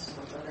 there's also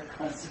other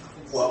consequences.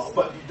 Well,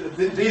 but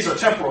these are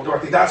temporal,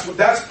 Dorothy. That's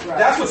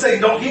what Satan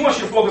don't. He wants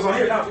you to focus on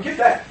here. Now, forget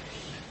that.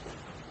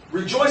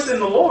 Rejoice in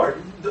the Lord.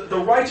 The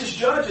righteous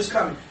judge is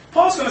coming.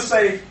 Paul's going to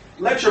say,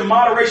 "Let your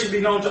moderation be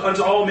known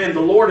unto all men.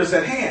 The Lord is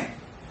at hand."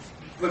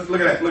 Look at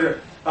that. Look at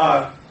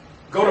that.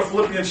 Go to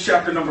Philippians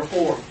chapter number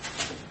 4.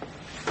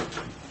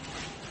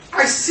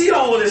 I see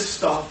all of this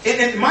stuff,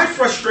 and my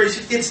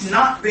frustration, it's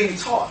not being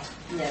taught.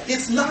 Yes.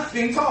 It's not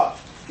being taught.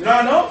 You know,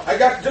 I know. I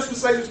got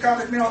dispensators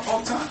contact me all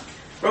the time.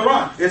 Brother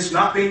Ron, it's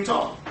not being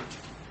taught.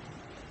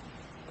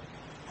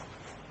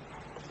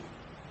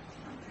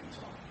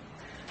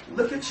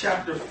 Look at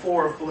chapter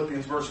 4 of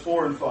Philippians, verse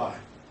 4 and 5.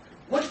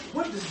 What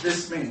does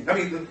this mean? I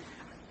mean,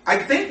 I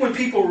think when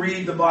people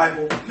read the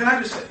Bible, can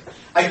I just say,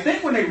 I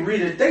think when they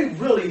read it, they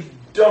really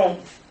don't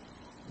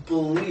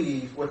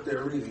believe what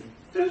they're reading.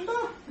 I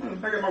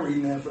got my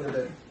reading in for the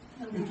day.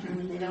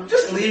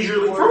 Just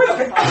leisurely, for real.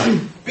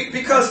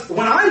 Because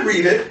when I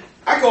read it,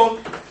 I go,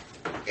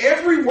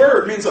 every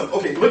word means something.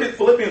 Okay, look at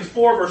Philippians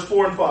 4, verse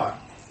 4 and 5.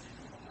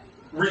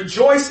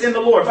 Rejoice in the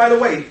Lord. By the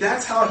way,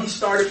 that's how he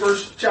started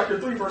chapter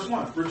 3, verse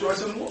 1.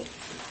 Rejoice in the Lord.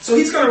 So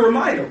he's going to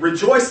remind them,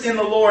 rejoice in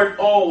the Lord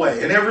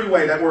always. In every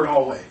way, that word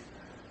always.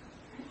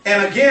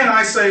 And again,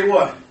 I say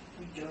what?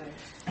 Rejoice.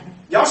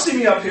 Y'all see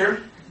me up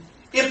here.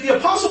 If the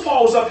Apostle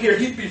Paul was up here,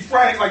 he'd be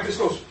frantic like this.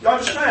 Goes, y'all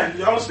understand?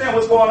 Y'all understand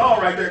what's going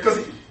on right there?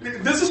 Because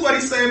this is what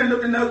he's saying in the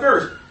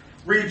verse.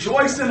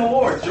 Rejoice in the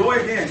Lord. Joy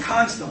again,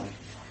 constantly.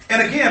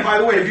 And again, by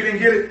the way, if you didn't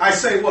get it, I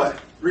say what?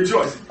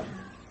 Rejoice.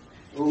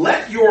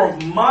 Let your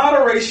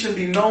moderation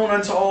be known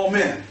unto all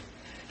men.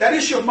 That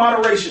issue of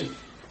moderation,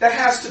 that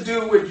has to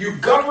do with you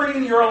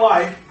governing your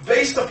life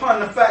based upon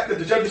the fact that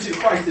the judgment seat of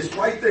Christ is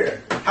right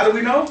there. How do we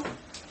know?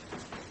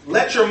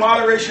 Let your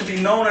moderation be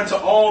known unto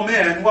all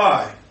men.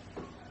 Why?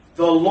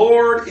 The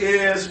Lord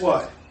is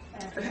what?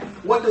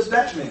 What does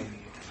that mean?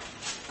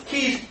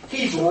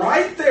 He's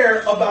right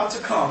there about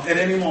to come at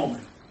any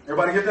moment.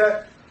 Everybody get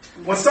that?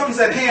 When something's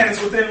at hand,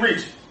 it's within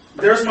reach.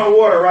 There's my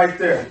water right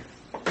there.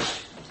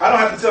 I don't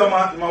have to tell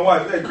my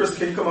wife, hey, Krista,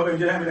 can you come up and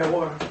get me that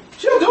water?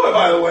 She'll do it,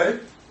 by the way.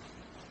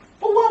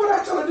 But why would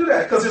I tell her to do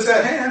that? Because it's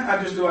at hand.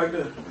 I just do like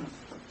this.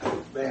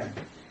 Bam.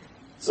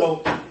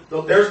 So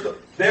there's the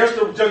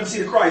judgment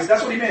seat of Christ.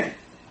 That's what he meant.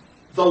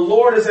 The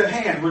Lord is at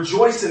hand.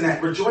 Rejoice in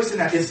that. Rejoice in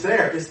that. It's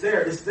there. It's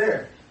there. It's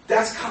there.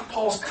 That's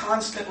Paul's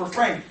constant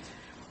refrain.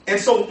 And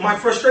so my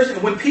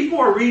frustration, when people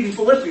are reading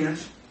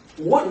Philippians,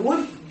 what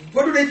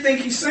do they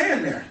think he's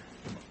saying there?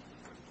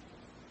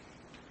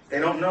 They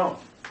don't know.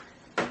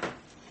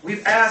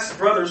 We've asked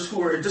brothers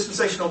who are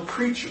dispensational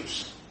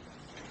preachers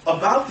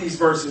about these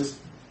verses,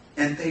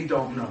 and they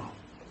don't know.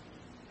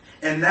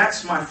 And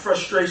that's my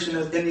frustration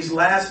in these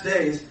last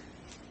days.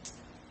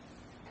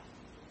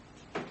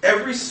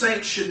 Every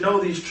saint should know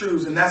these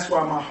truths, and that's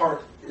why my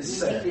heart is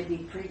sad. You need to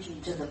be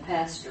preaching to the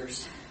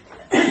pastors.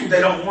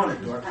 They don't want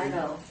it, Dorothy. I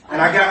know.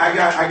 And I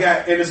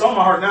got, and it's on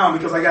my heart now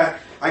because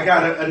I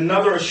got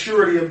another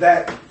assurity of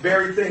that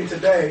very thing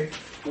today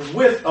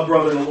with a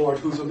brother in the Lord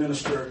who's a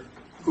minister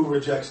who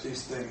rejects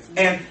these things.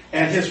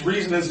 And his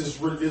reason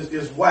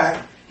is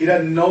whack. He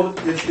doesn't know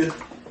it,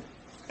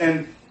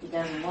 and He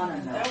doesn't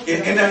want to know.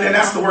 and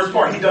that's the worst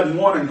part. He doesn't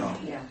want to know.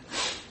 Yeah.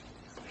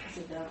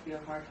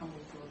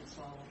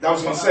 I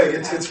was going to say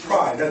it's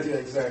pride. Yeah,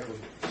 exactly.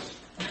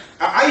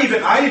 I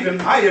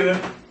even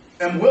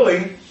am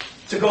willing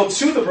to go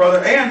to the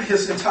brother and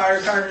his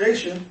entire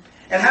congregation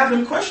and have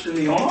them question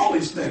me on all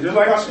these things. They're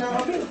like, I see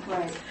how I do.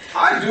 Right.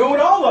 I do it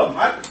with all of them.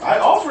 I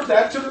offered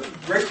that to the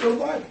Grace Filled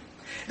Bible.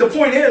 The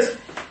point is,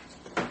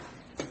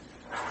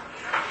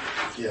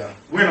 yeah,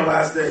 we're in the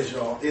last days,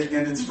 y'all,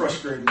 and it's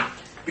frustrating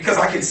because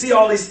I can see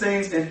all these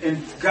things,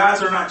 and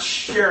guys are not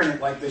sharing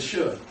it like they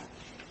should.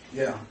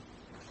 Yeah.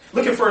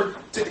 Looking for...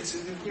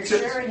 You're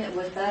sharing it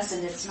with us,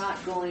 and it's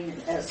not going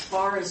as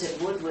far as it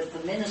would with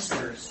the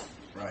ministers.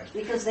 Right.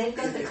 Because they've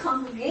got the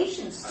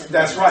congregations to do.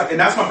 That's right, and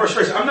that's my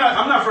frustration. I'm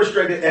not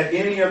frustrated at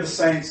any of the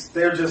saints.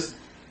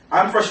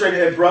 I'm frustrated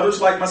at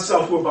brothers like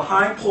myself who are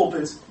behind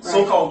pulpits, right.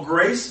 So-called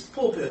grace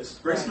pulpits,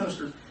 grace right.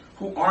 Ministers,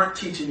 who aren't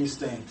teaching these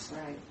things.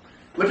 Right.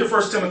 Look at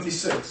 1 Timothy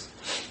 6.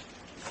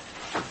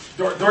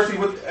 Dorothy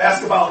would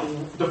ask about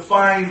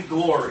define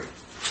glory.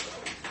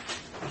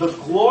 The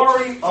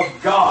glory of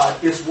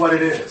God is what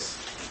it is.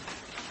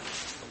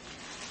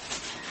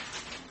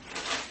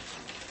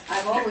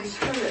 I've always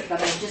heard it, but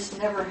I just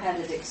never had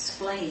it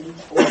explained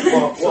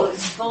to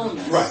its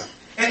fullness. Right.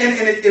 And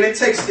it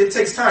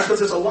takes time because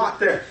there's a lot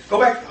there. Go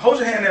back, hold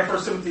your hand there,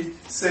 1 Timothy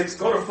 6.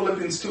 Go to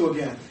Philippians 2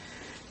 again.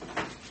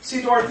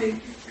 See,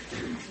 Dorothy,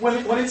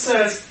 when it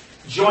says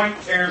joint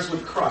heirs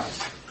with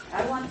Christ.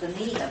 I want the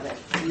meat of it.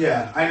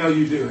 Yeah, I know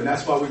you do, and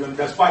that's why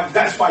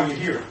that's why you're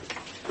here.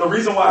 The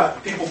reason why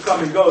people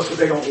come and go is because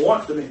they don't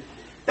want the meat.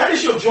 That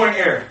is your joint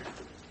heir.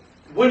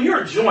 When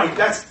you're a joint,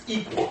 that's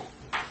equal.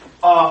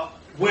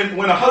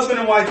 When a husband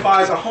and wife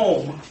buys a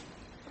home,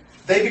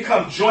 they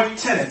become joint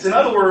tenants. In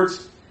other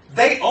words,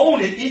 they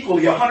own it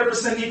equally,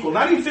 100% equal.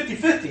 Not even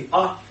 50-50.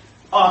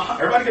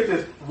 Everybody get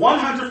this.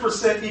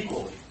 100%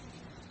 equally.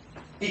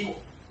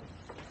 Equal.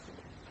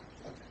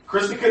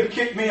 Christy couldn't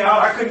kick me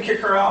out. I couldn't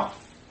kick her out.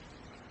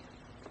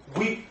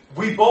 We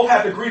both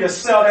had to agree to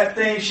sell that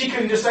thing. She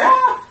couldn't just say,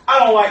 I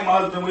don't like my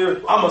husband.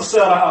 I'm going to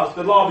sell the house.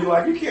 The law will be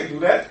like, you can't do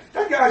that.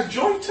 That guy's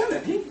joint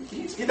tenant.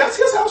 That's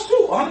his house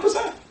too,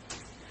 100%.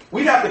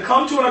 We'd have to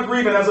come to an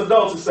agreement as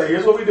adults and say,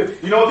 here's what we do.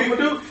 You know what people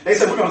do? They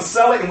say, we're going to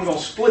sell it and we're going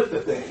to split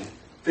the thing.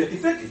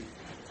 50-50.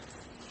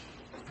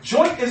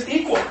 Joint is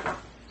equal.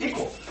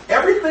 Equal.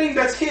 Everything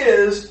that's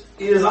his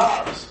is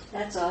ours.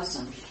 That's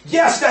awesome.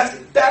 Yes, that's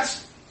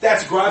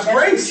God's grace. That's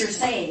what you're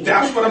saying.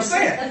 That's what I'm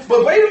saying.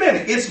 But wait a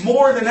minute. It's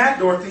more than that,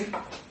 Dorothy.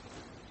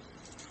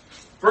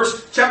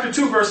 Chapter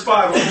 2, verse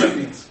 5 of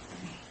Philippians.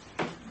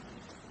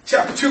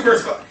 Chapter 2,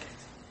 verse 5.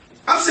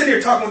 I'm sitting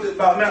here talking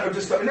about that,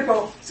 just and they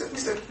go,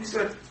 he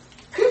said,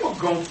 people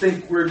going to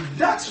think we're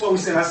nuts. What we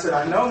said. I said,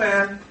 I know,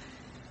 man.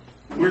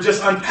 We're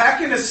just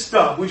unpacking this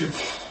stuff.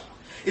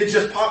 It's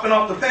just popping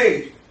off the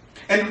page.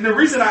 And the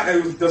reason I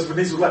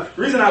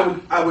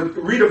would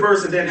read a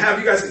verse and then have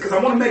you guys, because I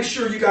want to make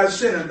sure you guys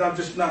sin, and I'm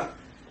just not.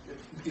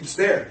 It's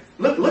there.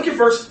 Look at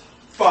verse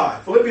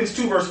 5. Philippians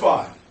 2, verse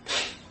 5.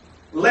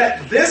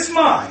 Let this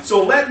mind.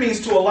 So let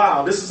means to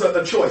allow. This is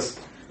a choice.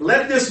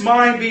 Let this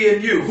mind be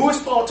in you. Who is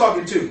Paul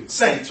talking to?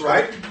 Saints,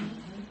 right?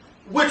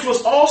 Which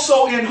was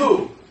also in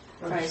who?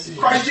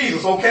 Christ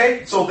Jesus.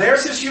 Okay. So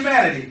there's his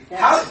humanity.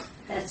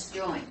 That's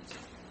joint.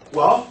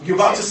 Well, you're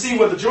about to see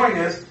what the joint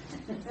is.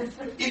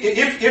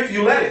 If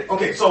you let it.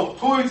 Okay, so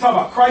who are we talking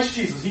about? Christ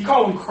Jesus. He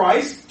called him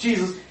Christ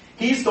Jesus.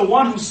 He's the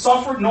one who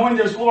suffered knowing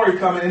there's glory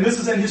coming, and this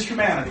is in his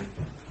humanity.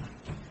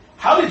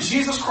 How did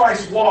Jesus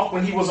Christ walk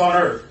when he was on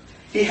earth?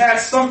 He had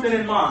something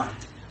in mind.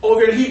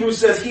 Over in Hebrews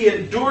says he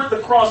endured the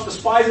cross,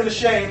 despising the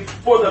shame,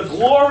 for the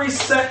glory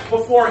set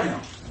before him.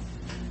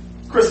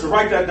 Krista,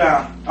 write that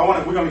down.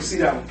 We're going to see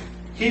that one.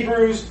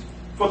 Hebrews,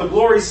 for the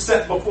glory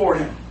set before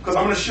him. Because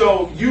I'm going to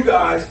show you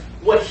guys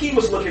what he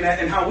was looking at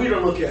and how we're to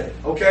look at it.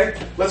 Okay?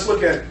 Let's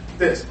look at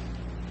this.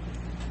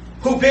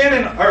 Who been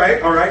in... All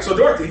right. So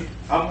Dorothy,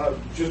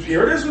 just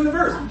here it is in the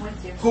verse. I'm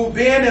with you. Who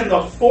been in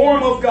the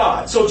form of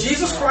God. So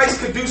Jesus Christ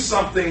could do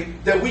something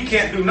that we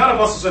can't do. None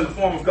of us is in the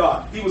form of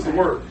God. He was the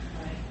Word.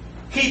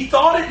 He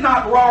thought it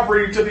not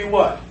robbery to be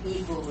what?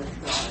 Equal with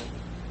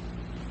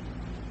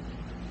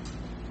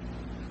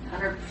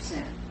God.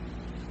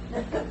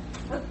 100%.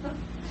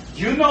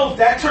 You know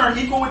that term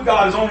equal with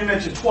God is only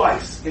mentioned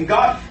twice. And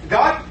God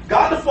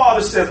the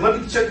Father says, let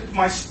me check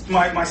my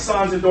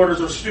sons and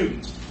daughters are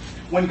students.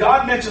 When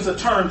God mentions a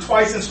term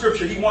twice in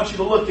Scripture, he wants you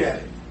to look at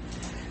it.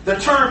 The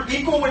term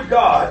equal with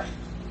God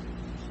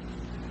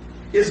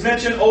is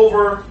mentioned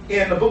over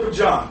in the book of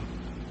John.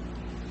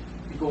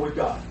 Equal with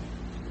God.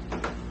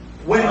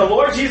 When the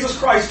Lord Jesus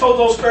Christ told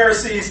those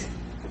Pharisees,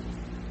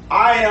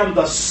 I am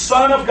the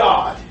Son of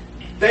God,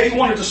 they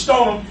wanted to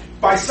stone him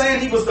by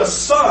saying he was the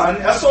Son,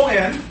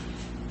 S-O-N,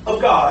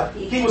 of God.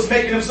 He was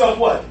making himself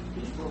what?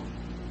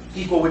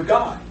 Equal with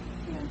God.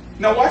 Yeah.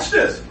 Now watch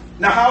this.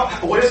 Now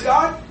what is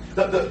God?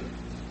 The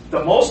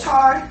Most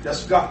High,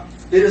 that's God.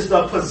 It is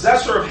the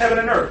possessor of heaven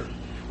and earth.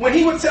 when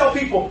he would tell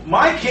people,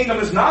 my kingdom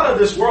is not of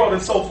this world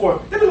and so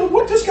forth, they'd be like,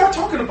 what this guy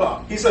talking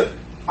about? He said,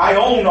 I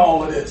own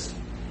all of this.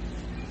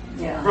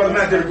 Yeah. Brother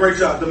Matt did a great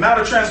job. The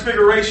Mount of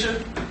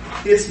Transfiguration,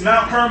 it's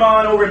Mount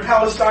Hermon over in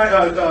Palestine,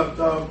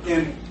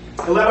 in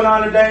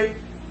Lebanon today,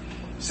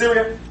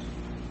 Syria,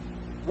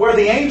 where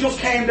the angels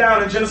came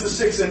down in Genesis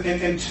 6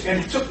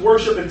 and took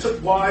worship and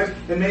took wives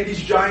and made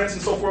these giants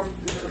and so forth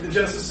in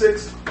Genesis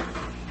 6.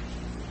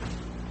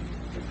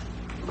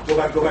 Go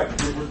back. We're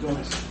doing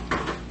this.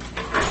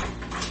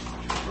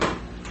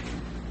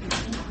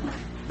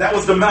 That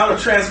was the Mount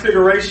of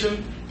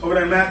Transfiguration over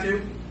there in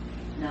Matthew.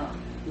 No.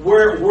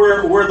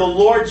 Where the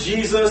Lord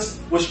Jesus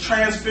was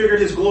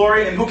transfigured, his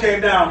glory, and who came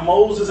down?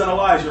 Moses and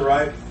Elijah,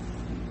 right?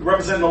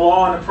 Representing the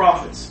law and the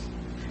prophets.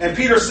 And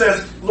Peter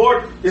says,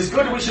 Lord, it's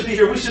good that we should be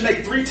here. We should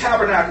make 3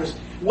 tabernacles.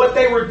 What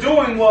they were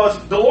doing was,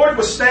 the Lord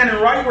was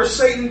standing right where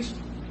Satan's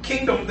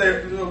kingdom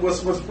there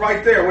was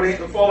right there when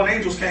the fallen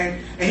angels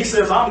came. And he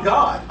says, I'm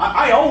God.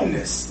 I own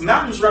this.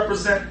 Mountains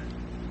represent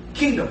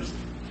kingdoms.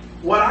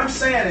 What I'm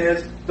saying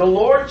is, the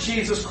Lord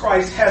Jesus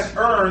Christ has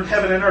earned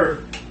heaven and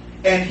earth.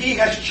 And he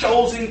has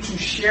chosen to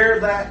share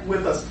that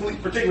with us,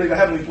 particularly the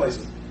heavenly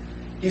places.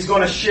 He's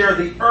going to share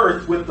the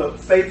earth with the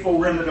faithful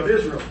remnant of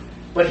Israel.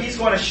 But he's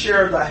going to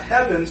share the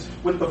heavens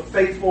with the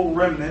faithful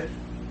remnant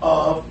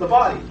of the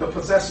body, the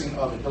possessing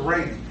of it, the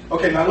reigning.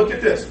 Okay, now look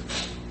at this.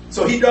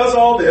 So he does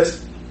all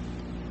this.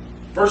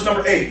 Verse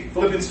number 8,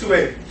 Philippians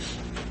 2:8.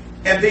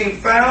 And being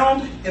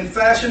found in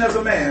fashion as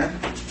a man,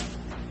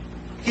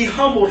 he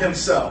humbled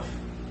himself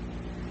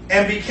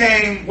and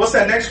became, what's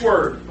that next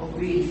word?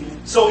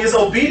 Obedience. So is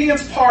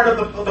obedience part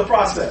of the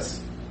process?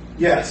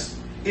 Yes.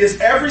 Is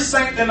every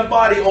saint in the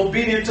body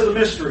obedient to the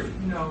mystery?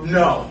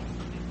 No.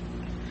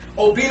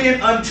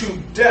 Obedient unto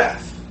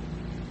death,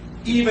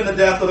 even the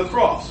death of the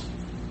cross.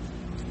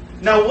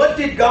 Now what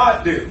did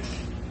God do?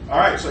 All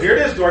right, so here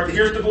it is, Dorothy.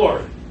 Here's the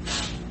glory.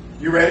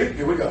 You ready?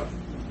 Here we go.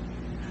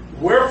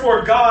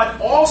 Wherefore God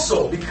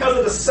also, because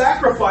of the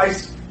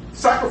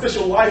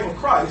sacrificial life of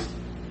Christ,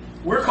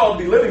 we're called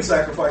to be living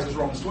sacrifices,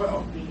 Romans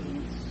 12.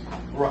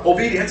 Right.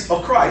 Obedience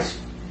of Christ.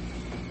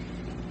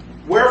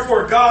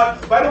 Wherefore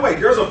God, by the way,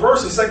 there's a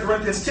verse in 2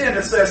 Corinthians 10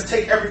 that says,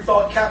 take every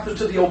thought captive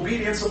to the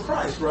obedience of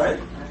Christ, right?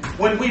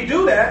 When we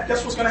do that,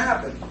 guess what's going to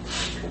happen?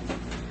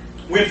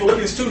 We're in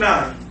Philippians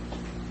 2:9.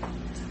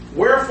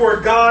 Wherefore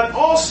God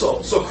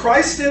also, so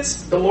Christ did,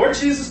 the Lord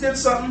Jesus did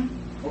something,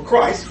 or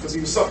Christ, because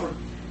he was suffering.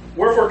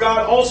 Wherefore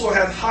God also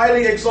hath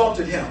highly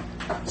exalted him.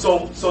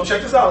 So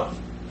check this out,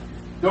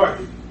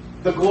 Dorothy.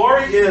 The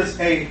glory is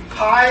a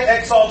high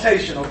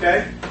exaltation,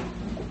 okay?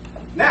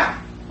 Now,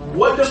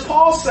 what does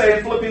Paul say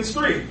in Philippians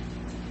 3?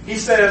 He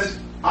says,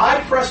 I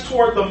press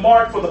toward the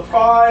mark for the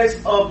prize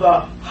of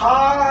the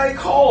high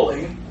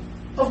calling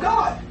of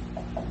God.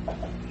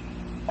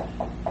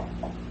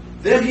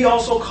 Then he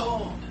also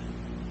called.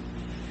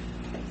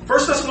 1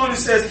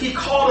 Thessalonians says he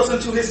called us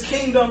into his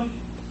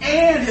kingdom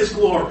and his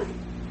glory.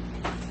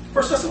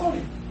 1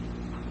 Thessalonians.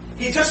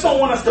 He just don't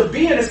want us to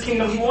be in his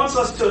kingdom. He wants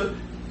us to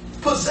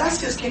possess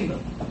his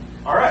kingdom.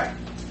 All right.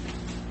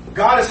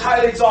 God has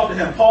highly exalted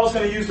him. Paul's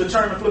going to use the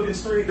term in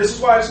Philippians 3. This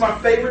is why it's my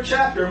favorite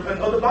chapter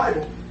of the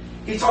Bible.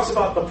 He talks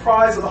about the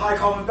prize of the high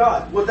calling of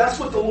God. Well, that's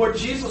what the Lord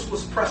Jesus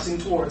was pressing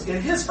towards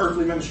in his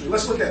earthly ministry.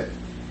 Let's look at it.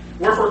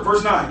 Wherefore,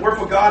 verse 9.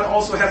 Wherefore God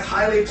also hath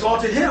highly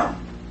exalted him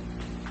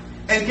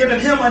and given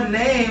him a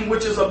name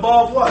which is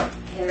above what?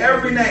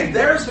 Every name.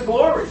 There's the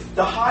glory.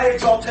 The high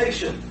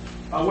exaltation.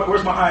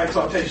 Where's my high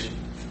exaltation?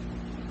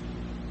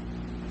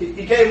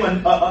 He gave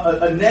him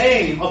a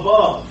name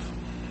above.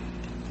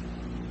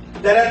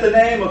 That at the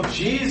name of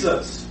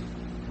Jesus,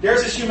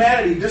 there's his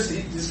humanity.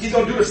 He's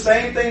going to do the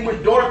same thing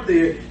with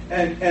Dorothy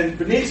and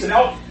Bernice and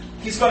El.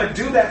 He's going to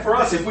do that for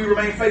us if we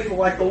remain faithful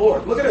like the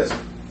Lord. Look at this.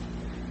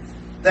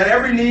 That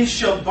every knee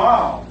shall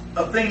bow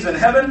of things in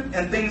heaven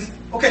and things,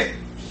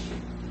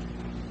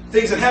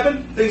 things in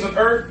heaven, things on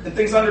earth, and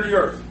things under the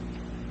earth.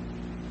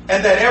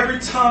 And that every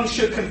tongue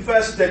should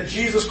confess that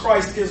Jesus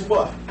Christ is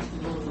what?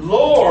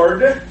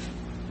 Lord,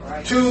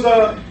 right. to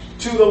the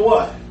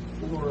what?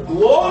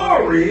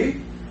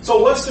 Glory. So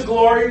what's the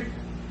glory?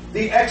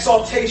 The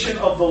exaltation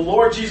of the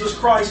Lord Jesus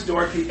Christ,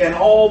 Dorothy, and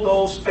all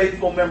those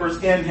faithful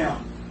members in him,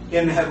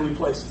 in the heavenly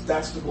places.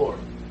 That's the glory.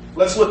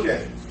 Let's look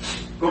at it.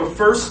 Go to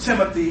 1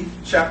 Timothy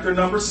chapter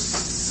number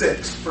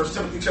 6. 1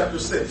 Timothy chapter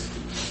 6.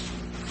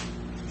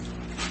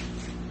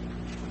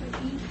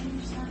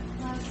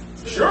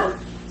 Sure.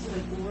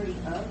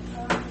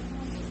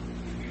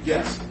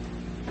 Yes.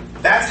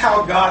 That's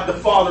how God the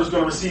Father is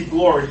going to receive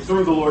glory,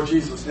 through the Lord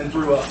Jesus and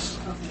through us.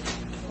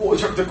 Well,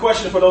 the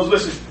question for those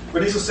listening,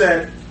 but Jesus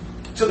said,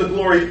 to the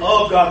glory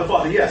of God the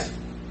Father. Yes.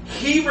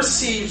 He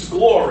receives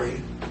glory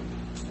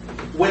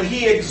when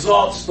he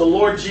exalts the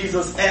Lord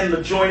Jesus and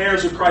the joint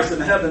heirs of Christ in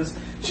the heavens,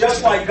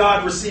 just like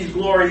God receives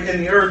glory in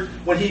the earth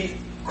when he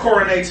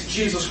coronates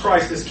Jesus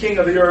Christ as King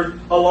of the earth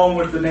along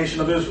with the nation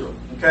of Israel.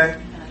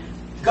 Okay?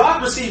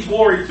 God receives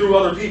glory through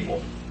other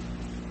people.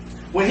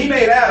 When he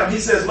made Adam, he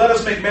says, let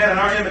us make man in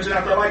our image and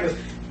after our likeness.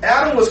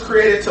 Adam was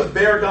created to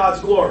bear God's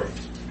glory.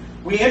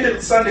 We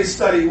ended Sunday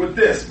study with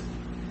this.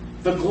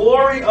 The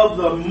glory of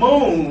the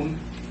moon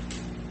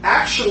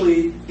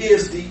actually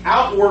is the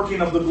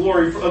outworking of the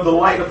glory of the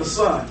light of the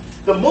sun.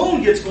 The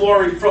moon gets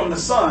glory from the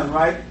sun,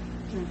 right?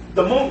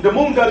 The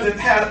moon doesn't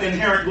have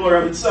inherent glory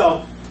of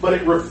itself, but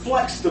it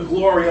reflects the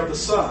glory of the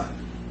sun.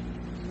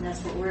 And that's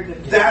what we're going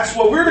to do. That's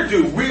what we're to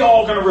do. We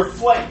all going to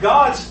reflect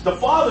the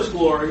Father's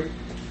glory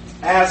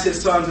as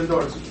His sons and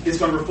daughters. It's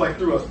going to reflect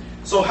through us.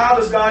 So how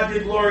does God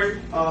give glory,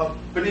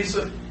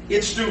 Vanessa?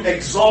 It's through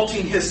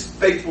exalting His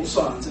faithful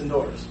sons and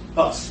daughters,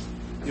 us,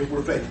 if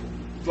we're faithful,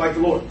 like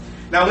the Lord.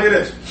 Now look at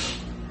this.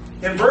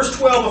 In verse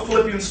 12 of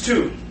Philippians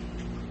 2.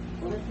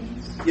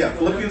 Philippians? Yeah,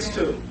 Philippians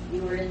 2.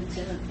 You were in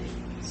Timothy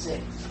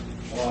 6.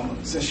 Well,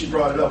 since she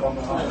brought it up, we're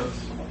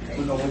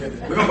going to look at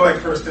it. We're going to go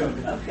back to 1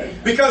 Timothy. Okay.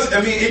 Because,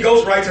 it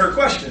goes right to her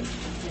question.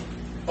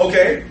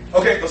 Okay,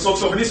 so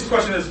Vanessa's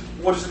question is,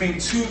 what does it mean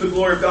to the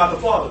glory of God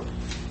the Father?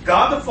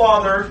 God the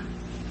Father,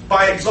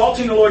 by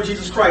exalting the Lord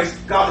Jesus Christ,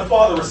 God the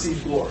Father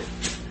receives glory.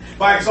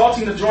 By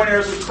exalting the joint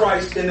heirs with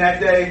Christ in that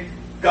day,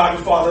 God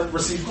the Father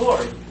receives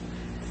glory.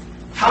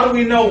 How do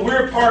we know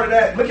we're part of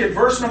that? Look at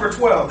verse number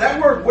 12.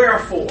 That word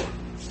wherefore.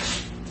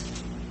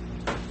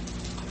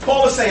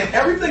 Paul is saying,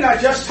 everything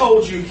I just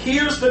told you,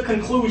 here's the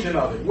conclusion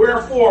of it.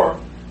 Wherefore,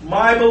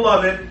 my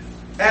beloved,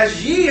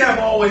 as ye have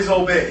always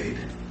obeyed.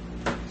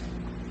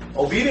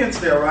 Obedience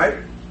there, right?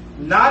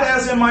 Not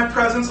as in my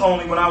presence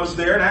only when I was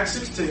there in Acts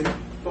 16,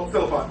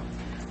 Philippi.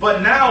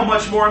 But now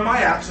much more in my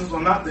absence.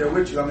 I'm not there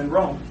with you. I'm in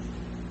Rome.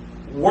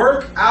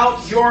 Work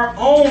out your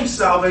own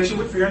salvation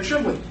with fear and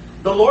trembling.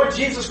 The Lord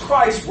Jesus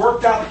Christ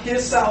worked out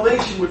His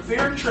salvation with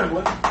fear and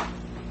trembling.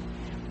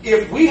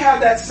 If we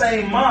have that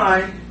same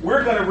mind,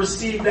 we're going to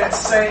receive that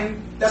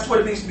same. That's what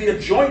it means to be a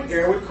joint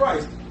heir with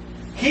Christ.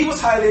 He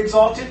was highly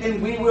exalted,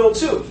 and we will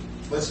too.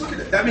 Let's look at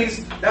it. That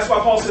means, that's why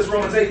Paul says,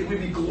 Romans 8, we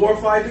be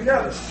glorified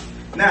together.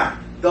 Now,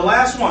 the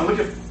last one, look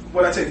at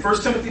what I say,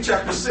 1 Timothy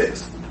chapter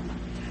 6.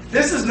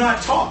 This is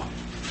not taught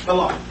a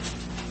lot.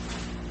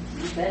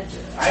 You betcha.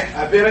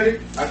 I've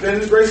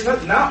been in Grace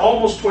now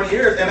almost 20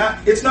 years,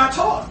 and it's not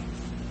taught.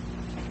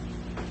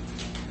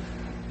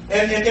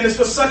 And it's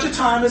for such a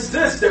time as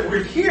this that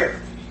we're here.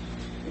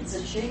 It's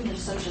a shame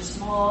there's such a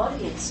small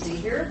audience to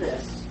hear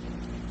this.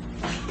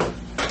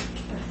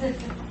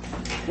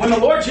 When the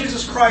Lord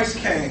Jesus Christ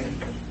came,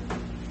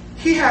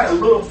 He had a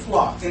little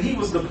flock, and He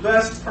was the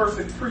best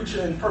perfect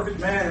preacher and perfect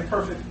man and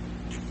perfect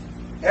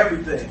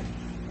everything.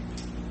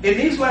 In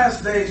these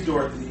last days,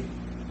 Dorothy,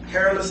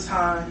 perilous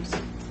times,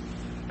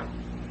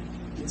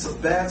 it's a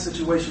bad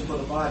situation for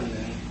the body,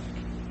 man.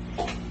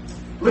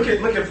 Look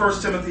at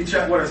 1 Timothy,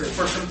 1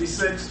 Timothy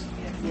 6?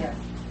 Yeah.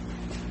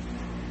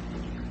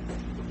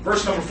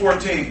 Verse number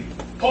 14.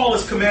 Paul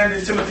is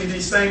commanding Timothy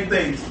these same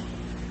things.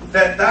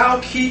 That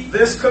thou keep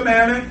this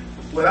commandment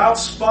without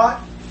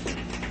spot,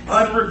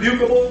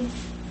 unrebukable,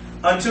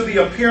 unto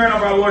the appearing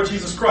of our Lord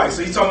Jesus Christ.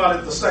 So he's talking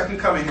about the second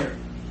coming here.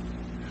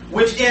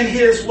 Which in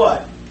His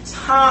what?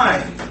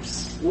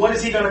 Times. What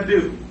is He going to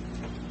do?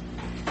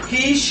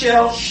 He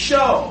shall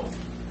show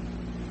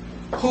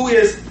who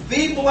is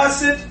the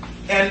blessed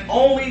and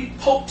only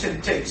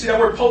potentate. See that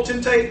word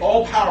potentate?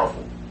 All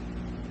powerful.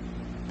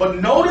 But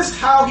notice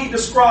how he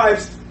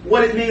describes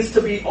what it means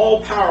to be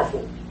all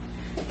powerful.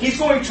 He's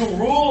going to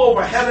rule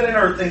over heaven and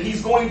earth, and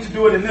He's going to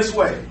do it in this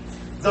way.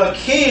 The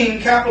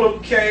King, capital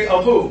K,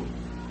 of who?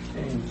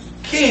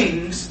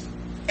 Kings.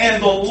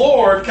 And the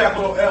Lord,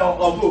 capital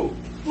L, of who?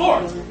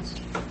 Lords.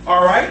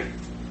 All right?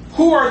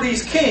 Who are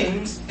these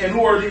kings and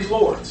who are these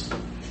lords?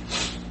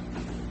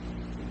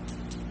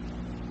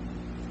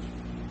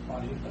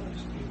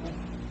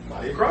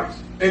 Body of Christ.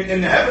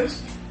 In the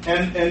heavens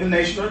and the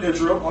nation of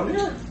Israel on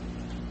the earth.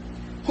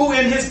 Who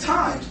in His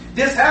times.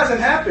 This hasn't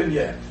happened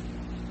yet.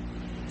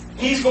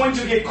 He's going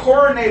to get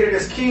coronated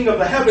as King of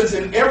the heavens,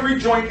 and every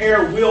joint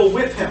heir will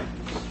with Him.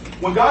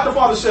 When God the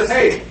Father says,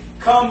 hey,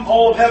 come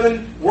all of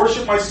heaven,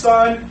 worship my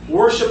Son,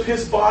 worship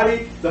His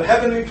body, the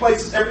heavenly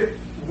places, everything,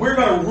 we're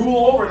going to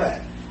rule over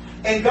that.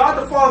 And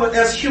God the Father,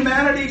 as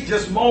humanity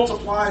just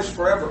multiplies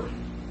forever,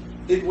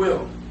 it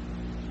will.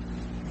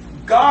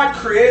 God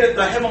created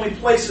the heavenly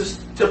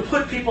places to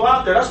put people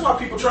out there. That's why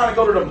people trying to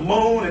go to the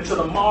moon and to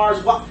the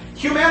Mars.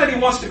 Humanity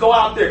wants to go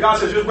out there. God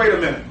says, just wait a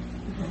minute.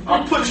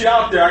 I'll put you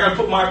out there. I got to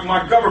put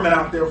my government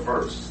out there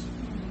first.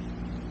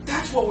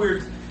 That's what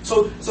we're...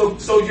 So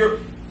you're...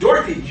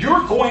 Dorothy,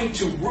 you're going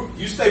to...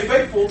 You stay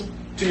faithful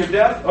to your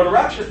death or the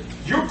rapture.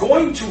 You're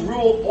going to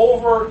rule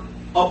over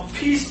a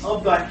piece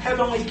of the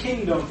heavenly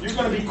kingdom. You're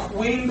going to be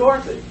Queen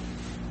Dorothy.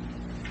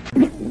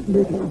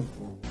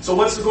 So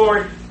what's the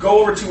glory? Go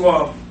over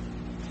to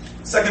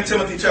 2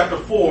 Timothy chapter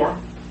 4.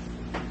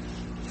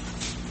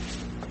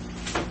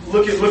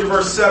 Look at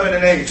verse 7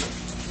 and 8.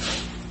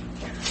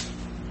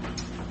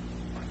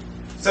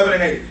 7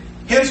 and 8.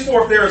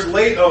 Henceforth there is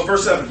laid,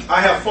 verse 7.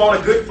 I have fought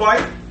a good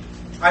fight.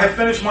 I have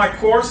finished my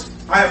course.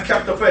 I have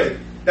kept the faith.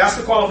 That's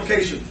the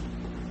qualification.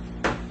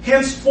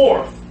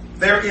 Henceforth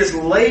there is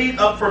laid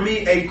up for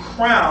me a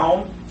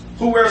crown.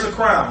 Who wears a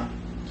crown?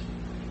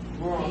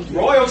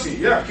 Royalty,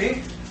 yeah,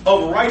 king.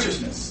 Of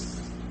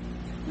righteousness,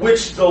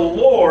 which the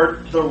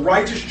Lord, the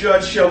righteous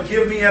judge, shall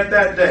give me at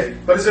that day.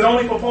 But is it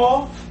only for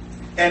Paul?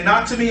 And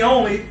not to me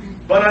only,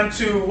 but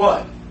unto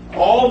what?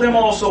 All them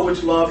also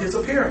which love his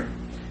appearing.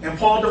 And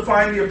Paul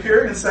defined the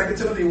appearing in 2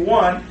 Timothy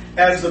 1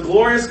 as the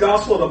glorious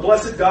gospel of the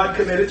blessed God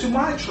committed to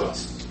my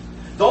trust.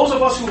 Those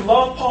of us who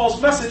love Paul's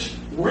message,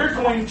 we're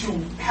going to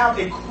have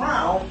a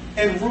crown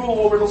and rule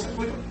over those.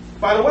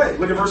 By the way,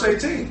 look at verse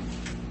 18.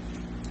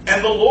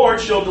 And the Lord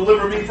shall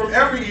deliver me from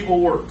every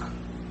evil work.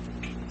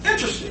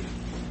 Interesting.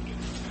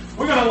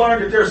 We're going to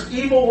learn that there's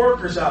evil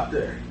workers out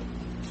there.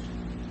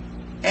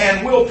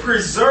 And will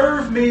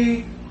preserve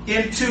me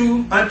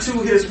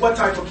unto his what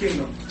type of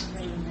kingdom?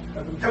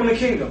 Heavenly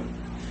kingdom.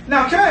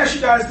 Now, can I ask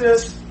you guys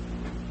this?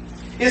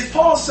 Is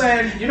Paul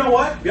saying, you know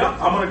what? Yep,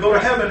 I'm going to go to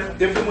heaven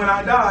if and when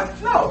I die?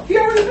 No, he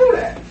already knew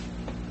that.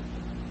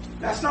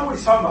 That's not what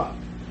he's talking about.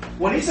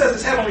 When he says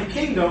his heavenly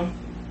kingdom,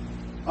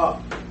 I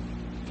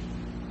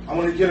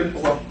want to get it.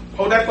 Well,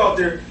 hold that thought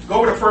there.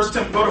 Go to 1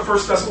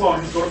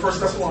 Thessalonians. Go to 1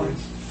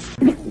 Thessalonians.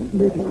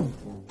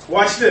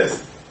 Watch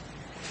this.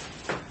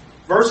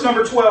 Verse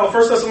number 12,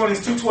 1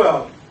 Thessalonians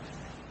 2:12.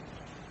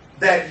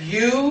 That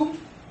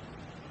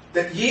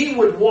ye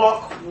would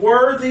walk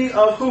worthy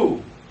of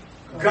who?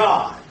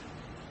 God.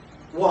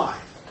 Why?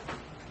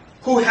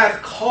 Who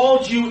hath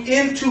called you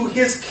into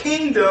his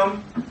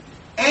kingdom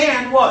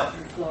and what?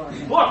 Glory.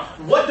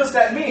 What does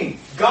that mean?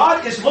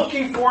 God is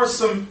looking for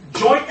some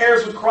joint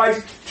heirs with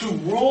Christ to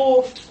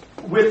rule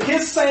with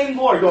his same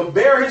glory, to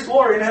bear his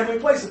glory in heavenly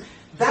places.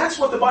 That's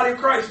what the body of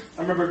Christ.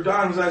 I remember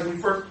Don was asking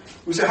me first.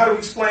 We said, how do we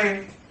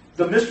explain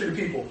the mystery to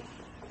people?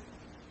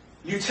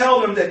 You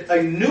tell them that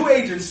a new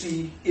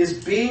agency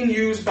is being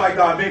used by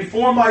God, being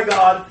formed by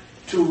God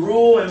to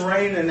rule and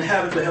reign and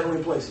inhabit the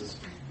heavenly places.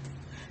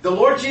 The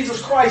Lord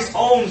Jesus Christ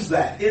owns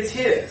that. It's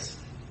his.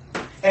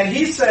 And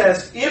he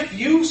says, if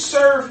you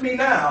serve me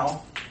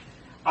now,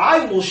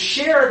 I will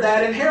share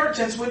that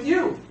inheritance with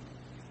you.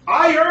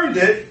 I earned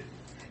it,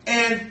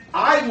 and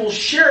I will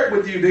share it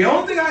with you. The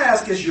only thing I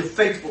ask is you're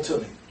faithful to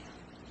me.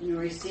 You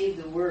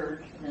receive the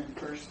word, and then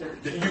verse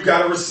 13. You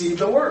got to receive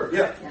the word.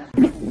 Yeah.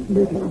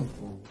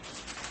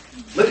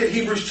 Look at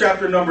Hebrews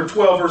chapter number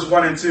 12, verse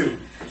 1 and 2.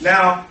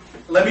 Now,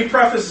 let me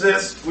preface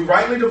this. We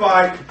rightly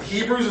divide.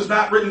 Hebrews is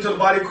not written to the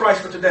body of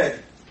Christ for today.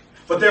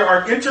 But there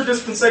are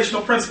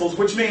interdispensational principles,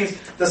 which means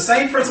the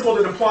same principle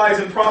that applies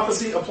in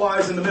prophecy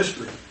applies in the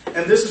mystery.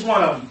 And this is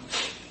one of them.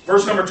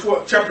 Verse number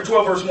 12, chapter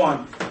 12, verse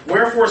 1.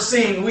 Wherefore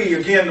seeing we,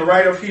 again, the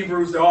writer of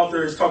Hebrews, the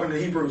author is talking to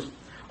the Hebrews,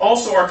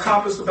 also are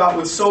compassed about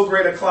with so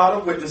great a cloud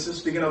of witnesses,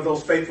 speaking of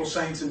those faithful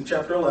saints in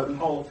chapter 11,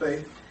 Hall of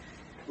Faith,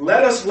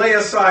 let us lay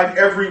aside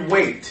every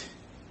weight.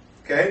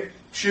 Okay?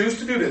 Choose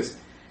to do this.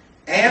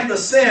 And the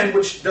sin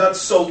which doth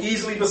so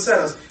easily beset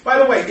us. By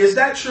the way, is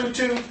that true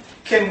too?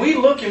 Can we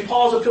look in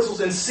Paul's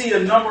epistles and see a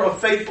number of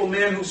faithful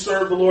men who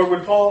served the Lord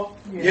with Paul?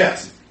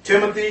 Yes.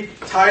 Timothy,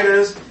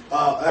 Titus,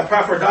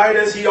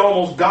 Epaphroditus, he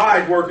almost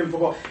died working for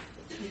Paul.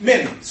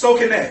 Many. So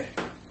can they.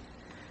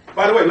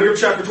 By the way, look at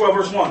chapter 12,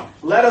 verse 1.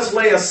 Let us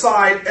lay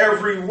aside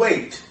every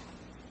weight.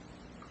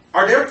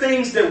 Are there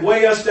things that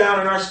weigh us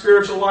down in our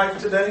spiritual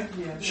life today?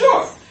 Yes.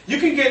 Sure. You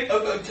can get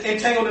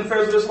entangled in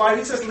affairs of this life.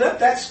 He says, let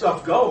that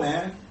stuff go,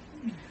 man.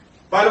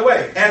 By the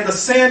way, and the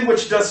sin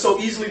which does so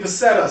easily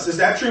beset us. Is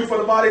that true for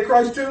the body of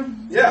Christ too?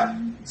 Yeah.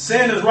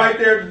 Sin is right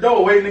there at the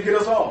door waiting to get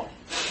us off.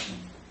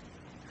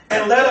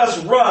 And let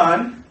us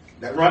run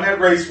that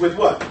race with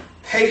what?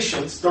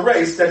 Patience, the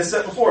race that is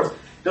set before us.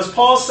 Does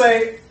Paul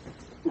say,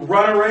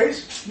 run a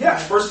race?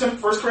 Yeah. 1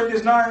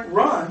 Corinthians 9,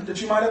 run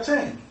that you might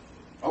obtain.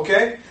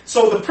 Okay?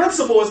 So the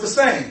principle is the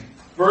same.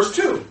 Verse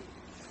 2.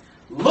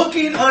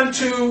 Looking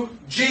unto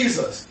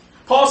Jesus.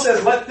 Paul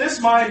says, let this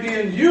mind be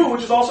in you,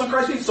 which is also in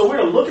Christ Jesus. So we're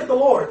to look at the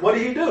Lord. What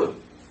did he do?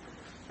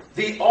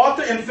 The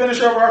author and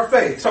finisher of our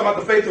faith. Talking about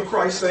the faith of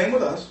Christ, staying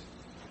with us.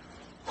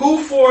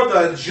 Who for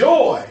the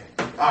joy.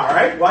 All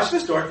right, watch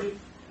this, Dorothy.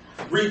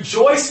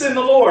 Rejoice in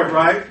the Lord,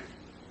 right?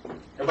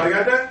 Everybody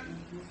got that?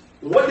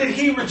 What did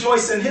he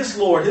rejoice in his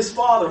Lord, his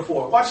Father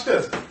for? Watch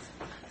this.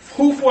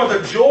 Who for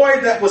the joy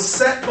that was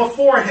set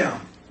before him.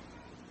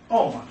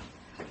 Oh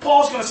my.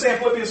 Paul's going to say in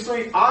Philippians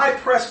 3, I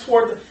press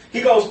toward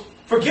he goes,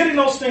 forgetting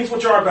those things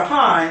which are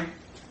behind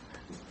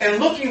and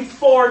looking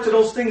forward to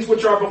those things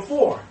which are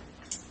before.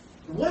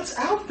 What's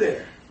out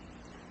there?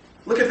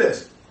 Look at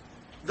this.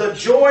 The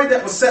joy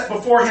that was set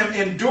before him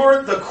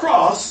endured the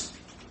cross,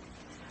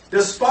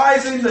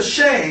 despising the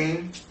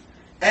shame,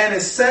 and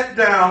is set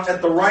down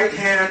at the right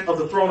hand of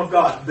the throne of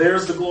God.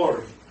 There's the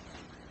glory.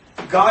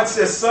 God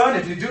says, son,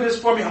 if you do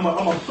this for me, I'm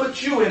going to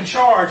put you in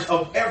charge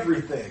of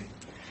everything.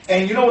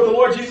 And you know what the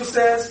Lord Jesus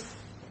says?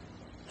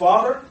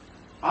 Father,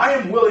 I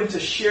am willing to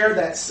share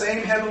that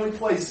same heavenly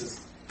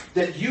places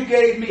that you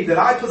gave me, that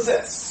I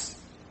possess,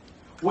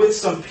 with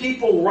some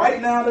people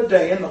right now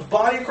today in the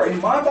body of Christ,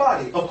 in my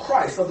body of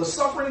Christ, of the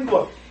suffering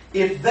glory.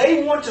 If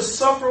they want to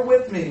suffer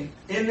with me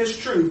in this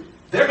truth,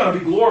 they're going to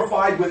be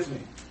glorified with me.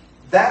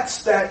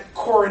 That's that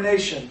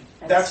coronation.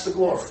 That's the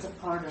glory. That's the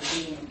part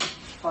of being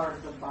part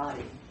of the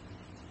body,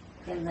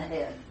 in the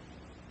head.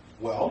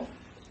 Well,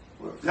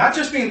 Not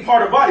just being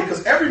part of the body,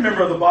 because every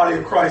member of the body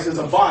of Christ is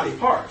a body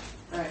part.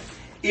 Right.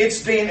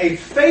 It's being a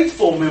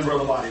faithful member of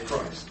the body of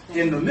Christ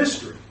in the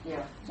mystery.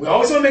 Yeah. We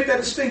always want to make that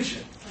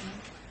distinction.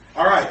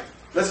 All right,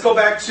 let's go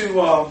back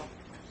to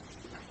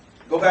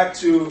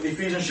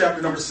Ephesians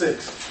chapter number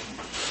 6.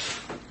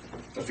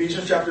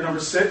 Ephesians chapter number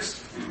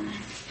 6.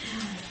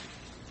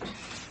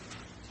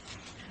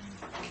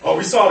 Oh,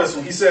 we saw this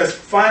one. He says,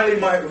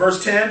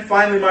 verse 10,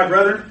 finally, my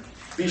brethren,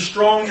 be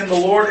strong in the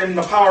Lord and in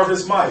the power of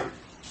his might.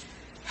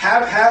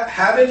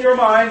 Have in your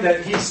mind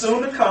that he's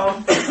soon to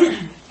come,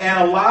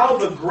 and allow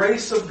the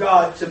grace of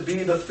God to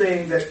be the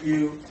thing that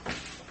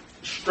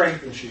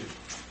strengthens you.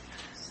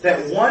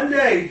 That one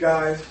day,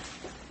 guys,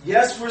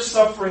 yes, we're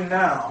suffering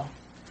now,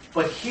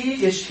 but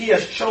he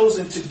has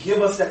chosen to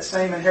give us that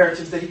same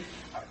inheritance that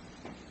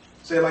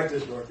say it like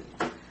this, Dorothy.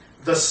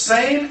 The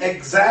same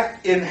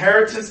exact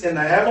inheritance in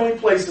the heavenly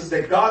places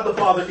that God the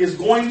Father is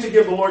going to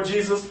give the Lord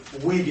Jesus,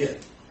 we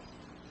get.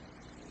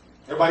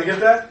 Everybody get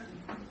that?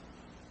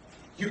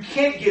 You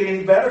can't get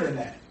any better than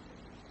that.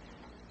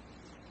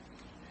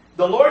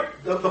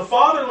 The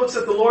Father looks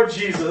at the Lord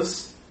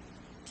Jesus,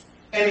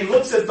 and he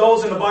looks at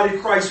those in the body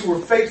of Christ who were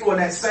faithful in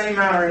that same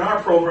manner in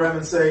our program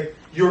and say,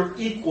 you're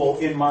equal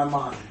in my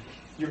mind.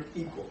 You're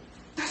equal.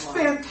 That's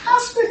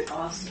fantastic.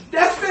 Awesome.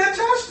 That's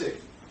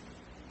fantastic.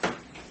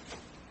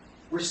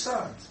 We're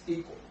sons,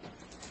 equal.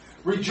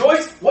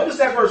 Rejoice. What is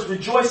that verse?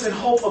 Rejoice in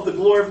hope of the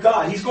glory of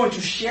God. He's going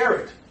to share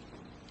it.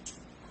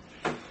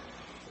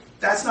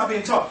 That's not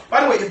being taught.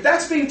 By the way, if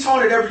that's being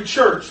taught at every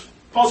church,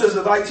 Paul says,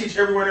 as I teach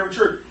everywhere in every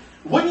church,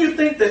 wouldn't you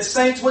think that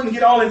saints wouldn't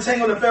get all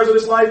entangled in affairs of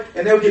this life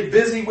and they'll get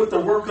busy with the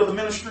work of the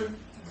ministry?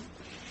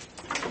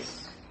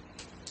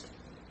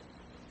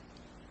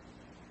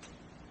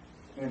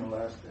 In the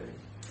last days.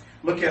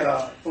 Look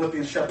at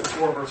Philippians chapter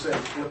 4, verse 8.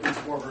 Philippians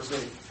 4, verse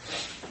 8.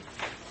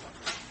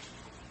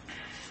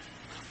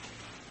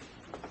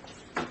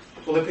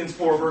 Philippians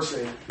 4, verse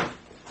 8.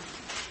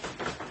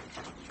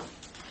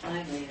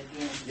 Finally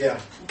again. Yeah.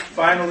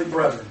 Finally,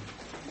 brethren.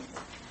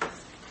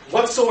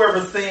 Whatsoever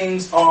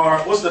things are...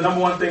 What's the number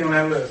one thing on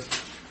that list?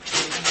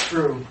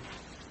 True.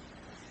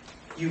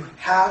 You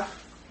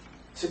have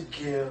to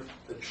give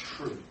the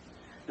truth.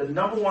 The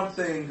number one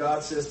thing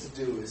God says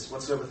to do is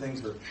whatsoever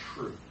things are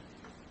true.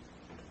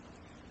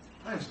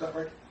 I didn't stop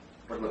right there.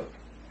 But look.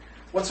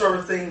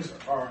 Whatsoever things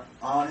are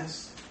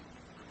honest.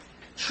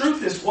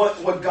 Truth is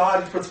what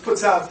God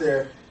puts out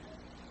there.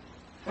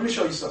 Let me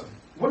show you something.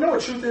 You know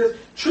what truth is?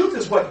 Truth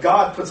is what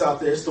God puts out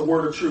there. It's the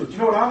word of truth. You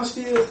know what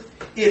honesty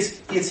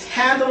is? It's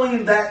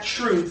handling that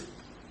truth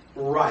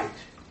right.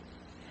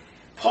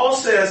 Paul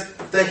says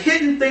the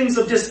hidden things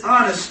of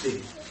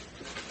dishonesty.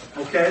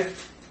 Okay?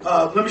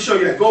 Let me show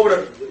you that. Go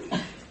over to...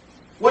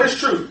 What is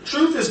truth?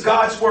 Truth is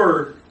God's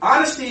word.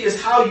 Honesty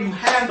is how you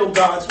handle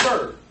God's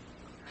word.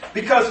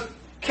 Because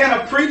can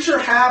a preacher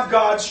have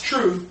God's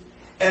truth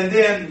and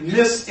then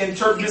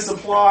misinterpret,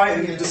 misapply,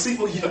 and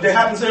deceitful? That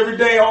happens every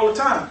day, all the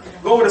time.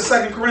 Go over to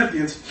 2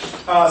 Corinthians.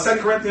 2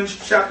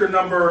 Corinthians chapter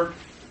number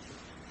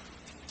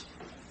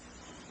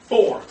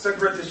 4. 2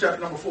 Corinthians chapter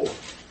number 4.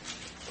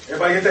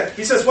 Everybody get that?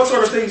 He says,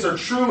 whatsoever things are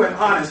true and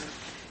honest.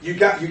 You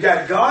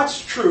got God's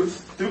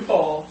truth through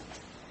Paul.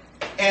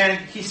 And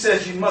he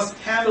says you must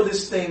handle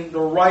this thing the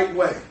right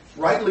way.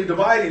 Rightly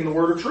dividing the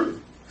word of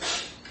truth.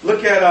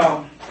 Look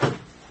at...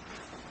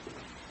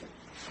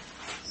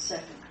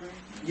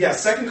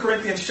 2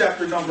 Corinthians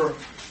chapter number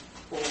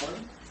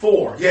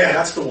 4. Yeah,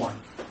 that's the one.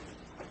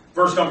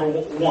 Verse number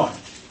 1.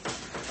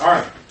 All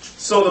right.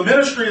 So the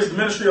ministry is the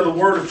ministry of the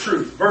word of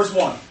truth. Verse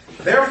 1.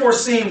 Therefore,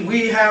 seeing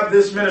we have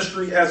this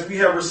ministry as we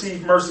have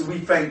received mercy, we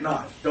faint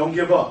not. Don't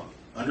give up.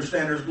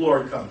 Understand there's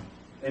glory coming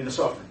in the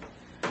suffering.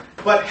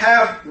 But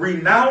have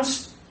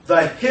renounced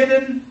the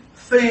hidden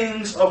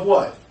things of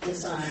what?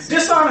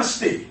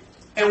 Dishonesty.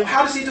 And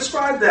how does he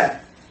describe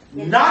that?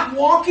 Not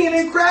walking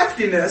in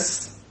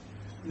craftiness,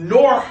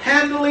 nor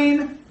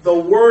handling the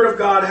word of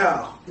God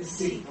how?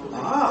 Deceitfully.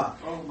 Ah.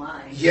 Oh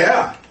my.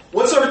 Yeah.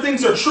 Whatsoever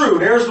things are true,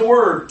 there's the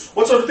word.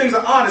 Whatsoever things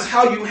are honest,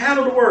 how you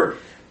handle the word.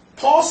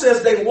 Paul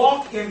says they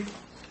walk in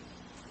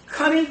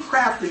cunning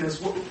craftiness.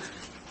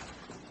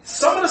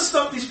 Some of the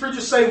stuff these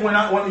preachers say when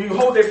you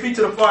hold their feet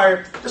to the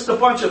fire, just a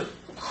bunch of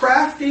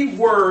crafty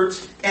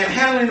words and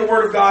handling the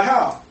word of God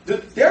how?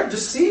 They're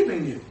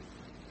deceiving you.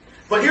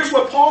 But here's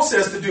what Paul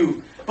says to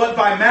do. But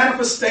by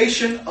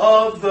manifestation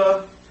of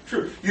the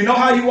truth. You know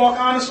how you walk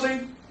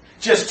honestly?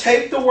 Just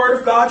take the word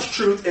of God's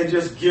truth and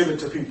just give it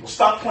to people.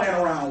 Stop playing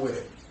around with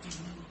it.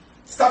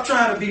 Stop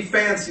trying to be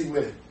fancy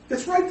with it.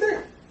 It's right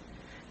there.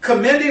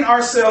 Commending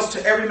ourselves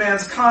to every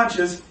man's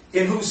conscience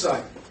in whose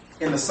sight?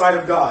 In the sight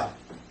of God.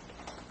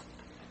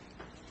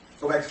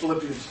 Go back to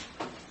Philippians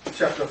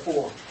chapter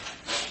 4.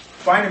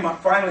 Finally,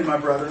 my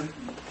brethren.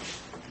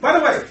 By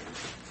the way,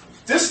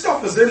 this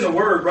stuff is in the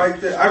word right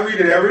there. I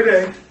read it every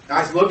day.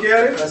 I look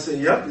at it. I say,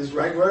 yep, it's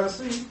right where I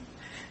see.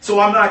 So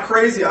I'm not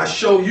crazy. I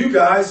show you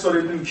guys so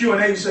that in the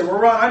Q&A you say, well,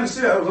 Ron, I didn't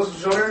see that. Let's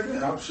show it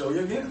again. I'll show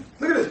you again.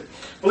 Look at this.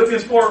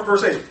 Philippians 4,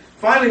 verse 8.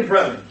 Finally,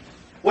 brethren,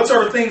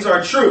 whatsoever things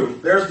are true,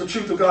 there's the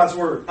truth of God's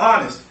word.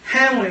 Honest,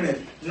 handling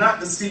it not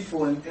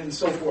deceitful, and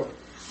so forth.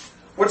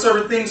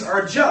 Whatsoever things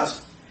are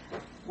just.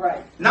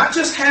 Right. Not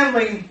just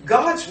handling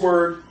God's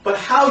word, but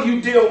how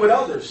you deal with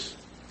others.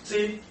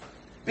 See?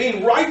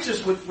 Being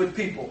righteous with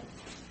people.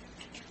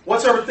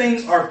 Whatsoever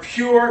things are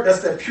pure, that's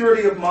that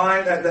purity of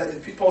mind.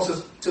 That Paul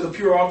says, to the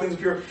pure, all things are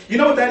pure. You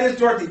know what that is,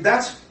 Dorothy?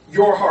 That's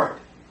your heart.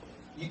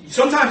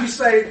 Sometimes you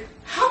say,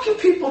 how can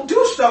people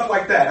do stuff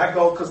like that? I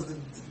go, because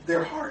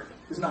their heart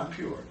is not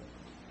pure.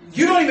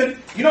 You don't even,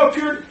 you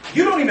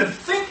don't even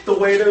think the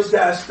way those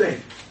guys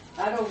think.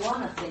 I don't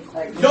want to think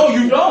like that. No,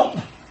 you don't.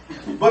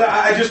 But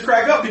I just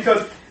crack up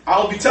because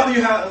I'll be telling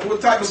you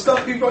what type of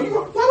stuff people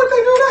go, why would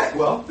they do that?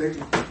 Well,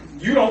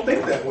 you don't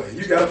think that way.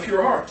 You got a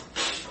pure heart.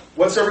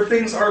 Whatsoever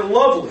things are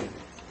lovely,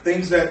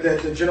 things that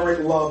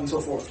generate love and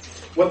so forth.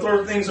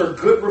 Whatsoever things are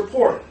good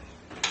report.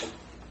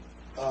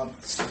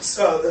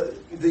 The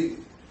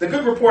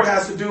good report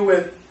has to do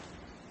with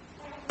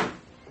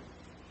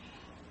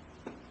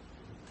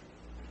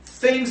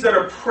things that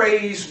are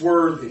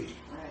praiseworthy.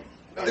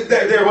 Right.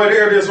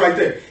 There it is right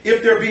there.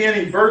 If there be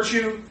any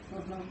virtue,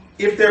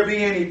 if there be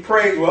any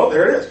praise, well,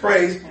 there it is,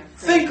 praise.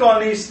 Think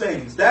on these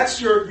things.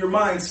 That's your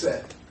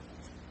mindset.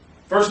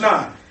 Verse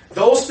 9.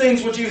 Those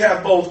things which you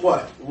have both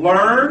what?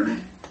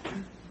 Learned.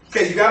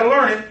 Okay, you got to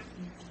learn it.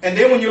 And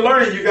then when you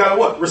learn it, you got to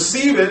what?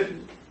 Receive it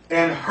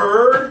and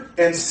heard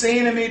and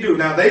seen in me do.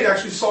 Now, they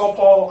actually saw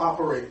Paul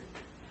operate.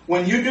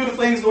 When you do the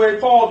things the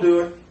way Paul do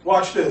it,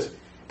 watch this.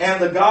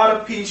 And the God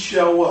of peace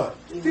shall what?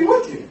 Be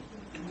with you.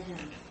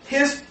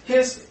 His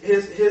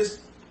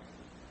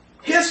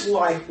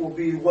life will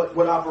be what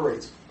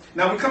operates.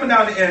 Now, we're coming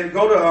down and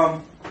go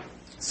to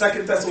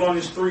 2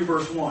 Thessalonians 3,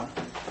 verse 1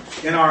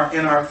 in our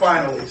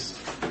finalies.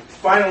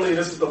 Finally,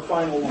 this is the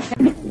final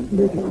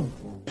one.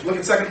 Look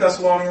at 2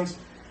 Thessalonians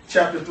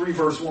chapter 3,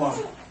 verse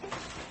 1.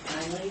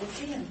 Finally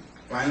again.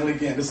 Finally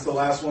again. This is the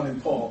last one in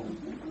Paul.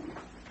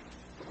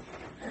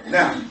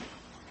 Now,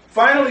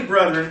 finally,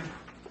 brethren,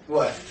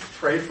 what?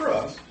 Pray for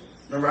us.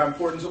 Remember how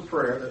important is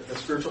prayer, the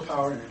spiritual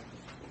power in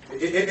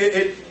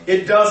it.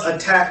 It does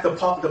attack the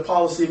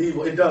policy of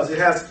evil. It does. It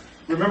has.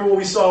 Remember what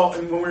we saw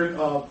when we were in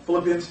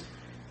Philippians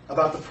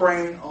about the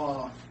praying.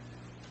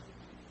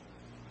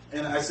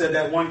 And I said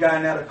that one guy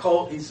in that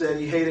occult, he said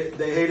they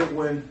hated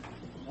when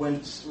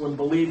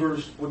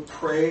believers would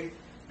pray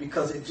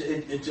because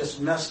it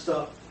just messed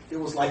up. It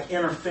was like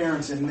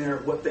interference in there,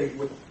 what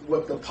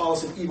the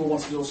policy of evil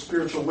wants to do,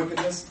 spiritual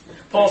wickedness.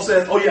 Paul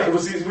says, we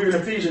were in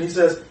Ephesians, he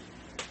says,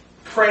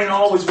 praying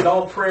always with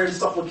all prayer and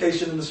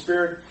supplication in the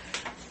Spirit.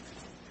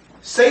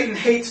 Satan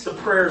hates the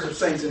prayers of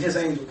saints and his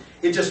angels.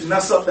 It just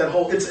messes up that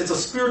whole, it's a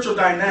spiritual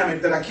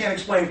dynamic that I can't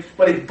explain,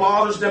 but it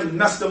bothers them,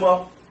 messes them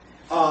up.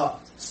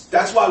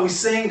 That's why we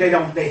sing. They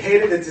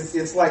hate it.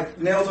 It's like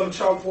nails on a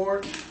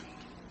chalkboard.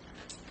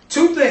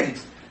 Two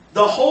things.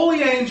 The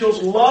holy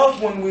angels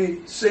love when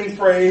we sing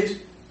praise.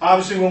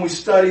 Obviously, when we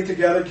study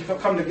together,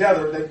 come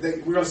together, we're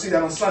going to see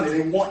that on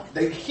Sunday.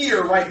 They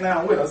hear right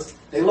now with us.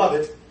 They love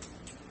it.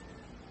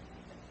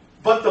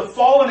 But the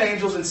fallen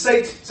angels and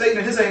Satan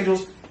and his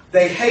angels,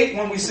 they hate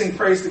when we sing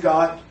praise to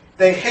God.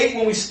 They hate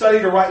when we study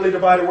to rightly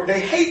divide the word. They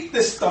hate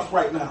this stuff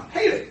right now.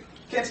 Hate it.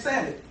 Can't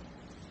stand it.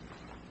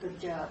 Good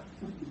job.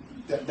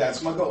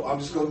 That's my goal. I'm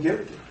just going to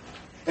give it to you.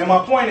 And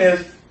my point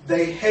is,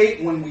 they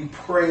hate when we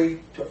pray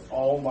to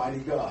Almighty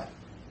God.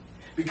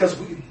 Because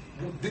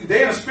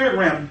they're in a spirit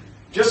realm.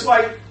 Just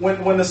like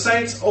when the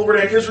saints over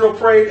there in Israel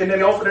prayed and then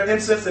they offered their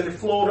incense and it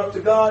flowed up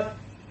to God.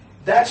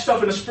 That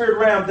stuff in the spirit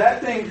realm,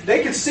 that thing,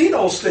 they can see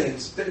those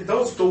things.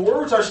 The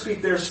words I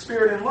speak, they're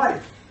spirit and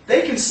life.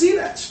 They can see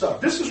that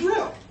stuff. This is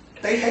real.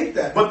 They hate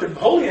that. But the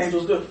holy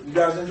angels do. You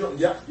guys enjoy it?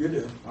 Yeah, you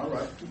do. All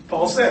right.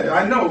 Paul said it.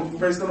 I know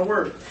based on the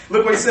word.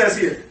 Look what he says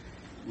here.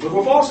 Look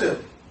what Paul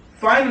said.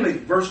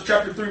 Finally,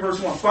 chapter 3, verse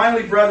 1.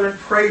 Finally, brethren,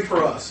 pray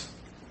for us.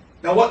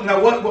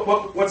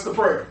 What's the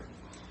prayer?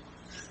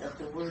 That's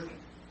the word.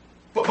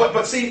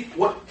 But see,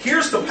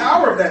 here's the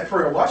power of that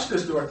prayer. Watch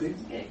this, Dorothy.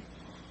 Okay.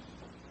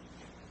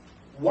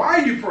 Why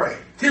you pray?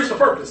 Here's the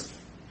purpose.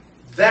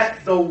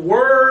 That the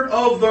word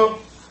of the...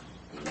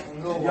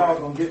 Y'all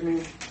gonna get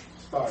me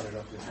started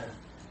up here.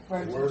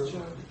 Righteous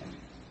judge.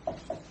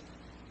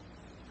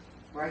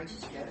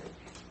 Righteous judge.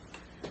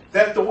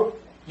 That the word...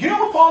 You know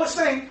what Paul is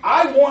saying?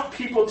 I want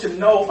people to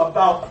know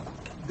about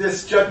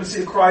this judgment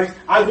seat of Christ.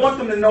 I want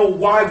them to know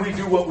why we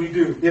do what we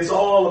do. It's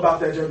all about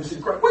that judgment seat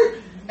of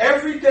Christ.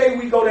 Every day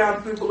we go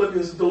down through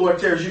Philippians, the Lord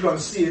tears, you're going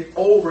to see it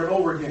over and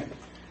over again.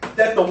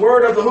 That the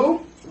word of the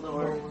who?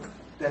 Lord.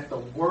 That the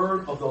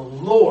word of the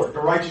Lord, the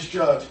righteous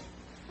judge,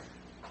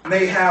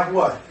 may have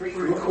what?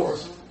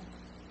 Recourse.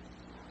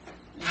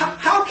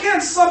 How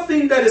can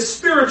something that is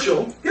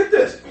spiritual, get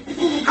this,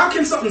 how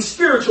can something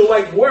spiritual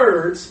like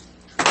words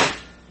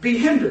be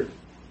hindered?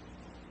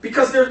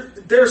 Because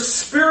there's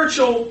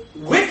spiritual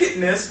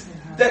wickedness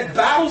that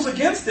battles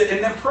against it,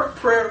 and then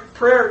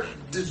prayer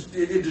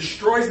it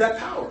destroys that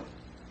power.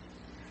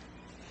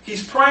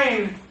 He's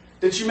praying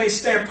that you may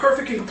stand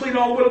perfect and complete in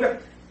all the will of God.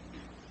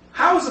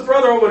 How is the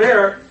brother over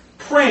there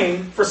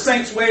praying for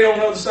saints way on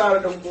the other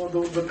side of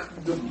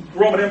the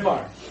Roman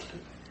Empire?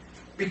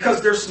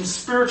 Because there's some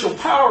spiritual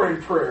power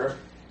in prayer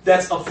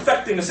that's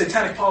affecting the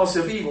satanic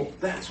policy of evil.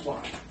 That's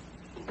why.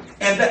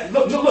 And that,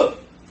 look.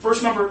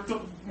 Verse number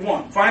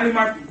 1. Finally,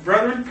 my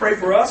brethren, pray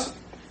for us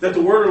that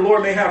the word of the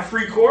Lord may have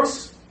free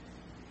course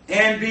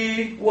and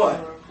be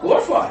what?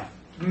 Glorified.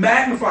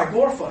 Magnified,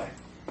 glorified.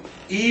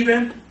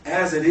 Even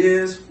as it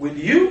is with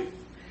you,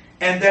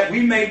 and that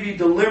we may be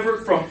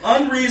delivered from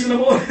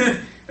unreasonable.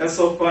 That's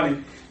so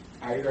funny.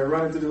 I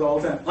run into this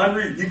all the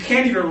time. You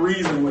can't even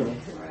reason with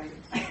them.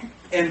 Right.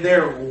 And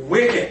they're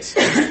wicked.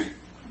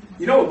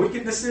 You know what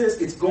wickedness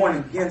is? It's going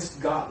against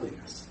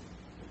godliness.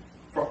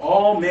 For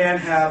all men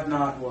have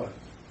not what?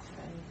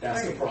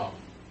 That's the problem.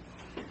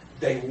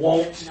 They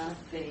won't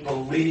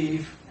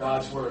believe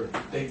God's word.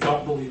 They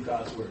don't believe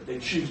God's word. They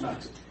choose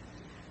not to.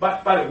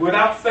 But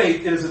without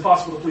faith, it is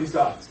impossible to please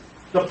God.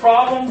 The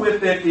problem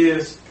with it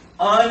is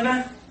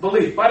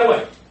unbelief. By the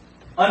way,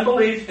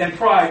 unbelief and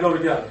pride go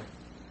together.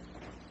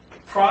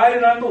 Pride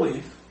and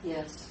unbelief.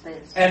 Yes.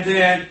 And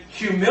then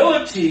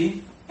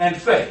humility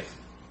and faith.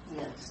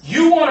 Yes.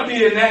 You want to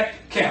be in that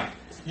camp.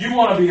 You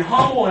want to be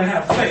humble and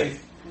have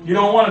faith. You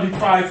don't want to be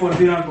prideful and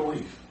be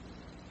unbelief.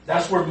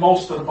 That's where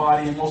most of the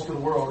body and most of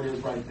the world is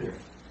right there.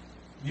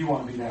 You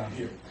want to be down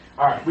here.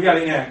 All right, we got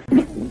to end.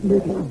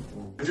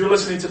 If you're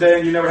listening today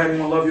and you never had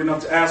anyone love you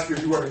enough to ask you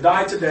if you were to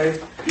die today,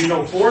 you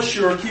know for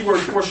sure, keyword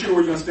for sure,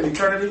 where you're going to spend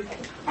eternity.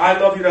 I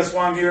love you, that's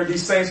why I'm here.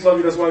 These saints love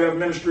you, that's why we have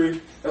ministry.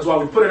 That's why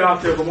we put it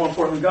out there, but more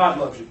importantly, God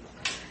loves you.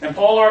 And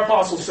Paul our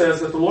apostle says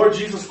that the Lord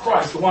Jesus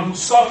Christ, the one who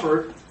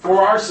suffered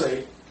for our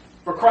sake,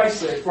 for Christ's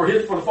sake, for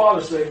the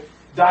Father's sake,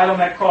 died on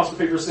that cross. The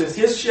figure says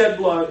his shed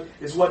blood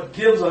is what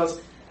gives us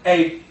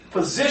a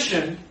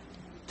position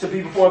to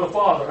be before the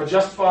Father, a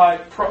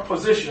justified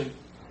position.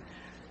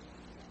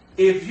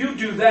 If you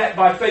do that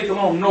by faith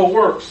alone, no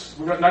works,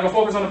 we're not going to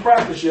focus on the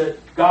practice yet,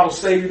 God will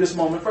save you this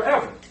moment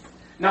forever.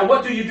 Now,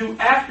 what do you do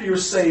after you're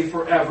saved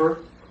forever?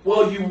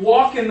 Well, you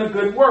walk in the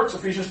good works,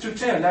 Ephesians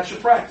 2:10. That's your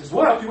practice.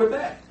 We'll help you with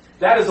that.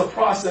 That is a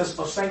process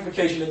of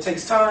sanctification. It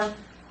takes time,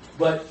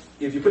 but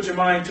if you put your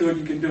mind to it,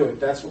 you can do it.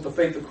 That's with the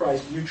faith of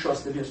Christ. You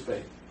trust in his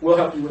faith. We'll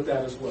help you with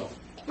that as well.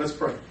 Let's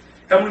pray.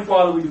 Heavenly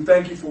Father, we do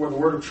thank you for the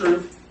word of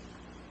truth.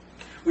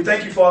 We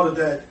thank you, Father,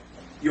 that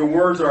your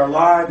words are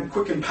alive and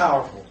quick and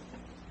powerful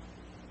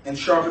and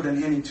sharper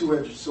than any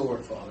two-edged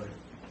sword, Father.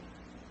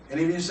 And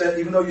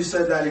even though you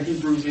said that in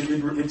Hebrews,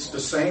 it's the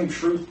same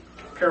truth,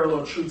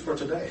 parallel truth for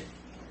today.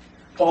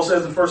 Paul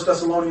says in 1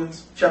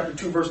 Thessalonians chapter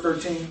 2, verse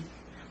 13,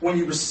 when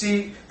you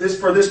receive this,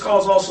 for this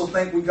cause also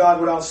thank we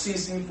God without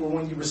ceasing, for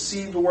when you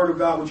received the word of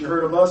God which you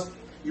heard of us,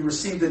 you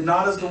received it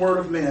not as the word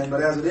of men,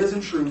 but as it is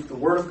in truth, the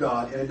word of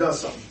God, and it does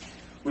something,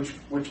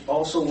 which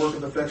also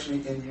worketh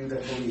effectually in you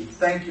that believe.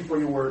 Thank you for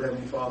your word,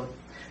 Heavenly Father.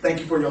 Thank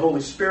you for your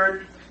Holy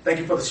Spirit. Thank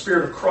you for the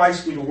Spirit of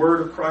Christ through the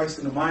word of Christ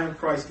and the mind of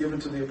Christ given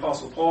to the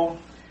Apostle Paul,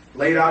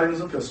 laid out in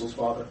his epistles,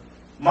 Father.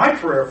 My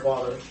prayer,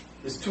 Father,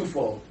 is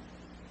twofold.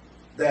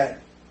 That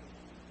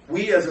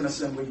we as an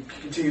assembly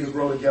continue to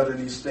grow together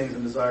in these things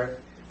and desire.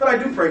 But I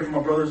do pray for my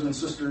brothers and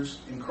sisters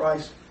in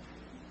Christ,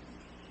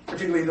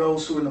 particularly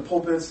those who are in the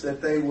pulpits,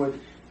 that they would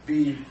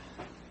be,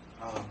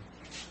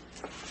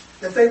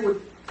 that they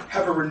would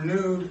have a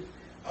renewed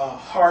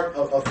heart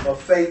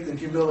of faith and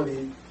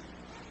humility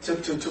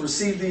to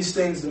receive these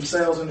things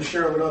themselves and to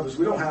share it with others.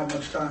 We don't have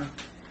much time.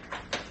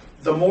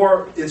 The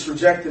more it's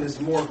rejected is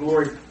the more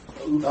glory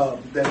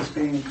that is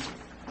being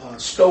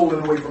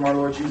stolen away from our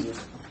Lord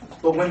Jesus.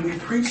 But when we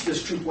preach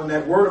this truth, when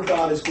that word of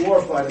God is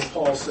glorified, as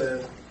Paul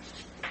said,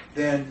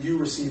 then you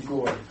receive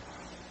glory.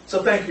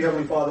 So thank you,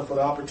 Heavenly Father, for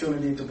the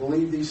opportunity to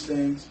believe these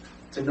things,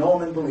 to know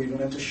them and believe them,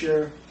 and to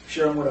share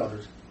them with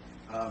others.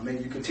 May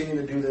you continue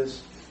to do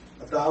this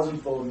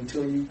 1,000-fold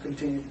until you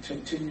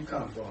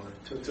come, Father,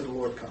 till the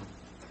Lord come.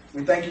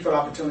 We thank you for the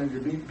opportunity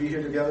to be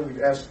here together.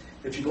 We ask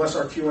that you bless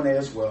our Q&A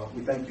as well.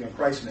 We thank you in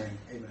Christ's name.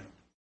 Amen.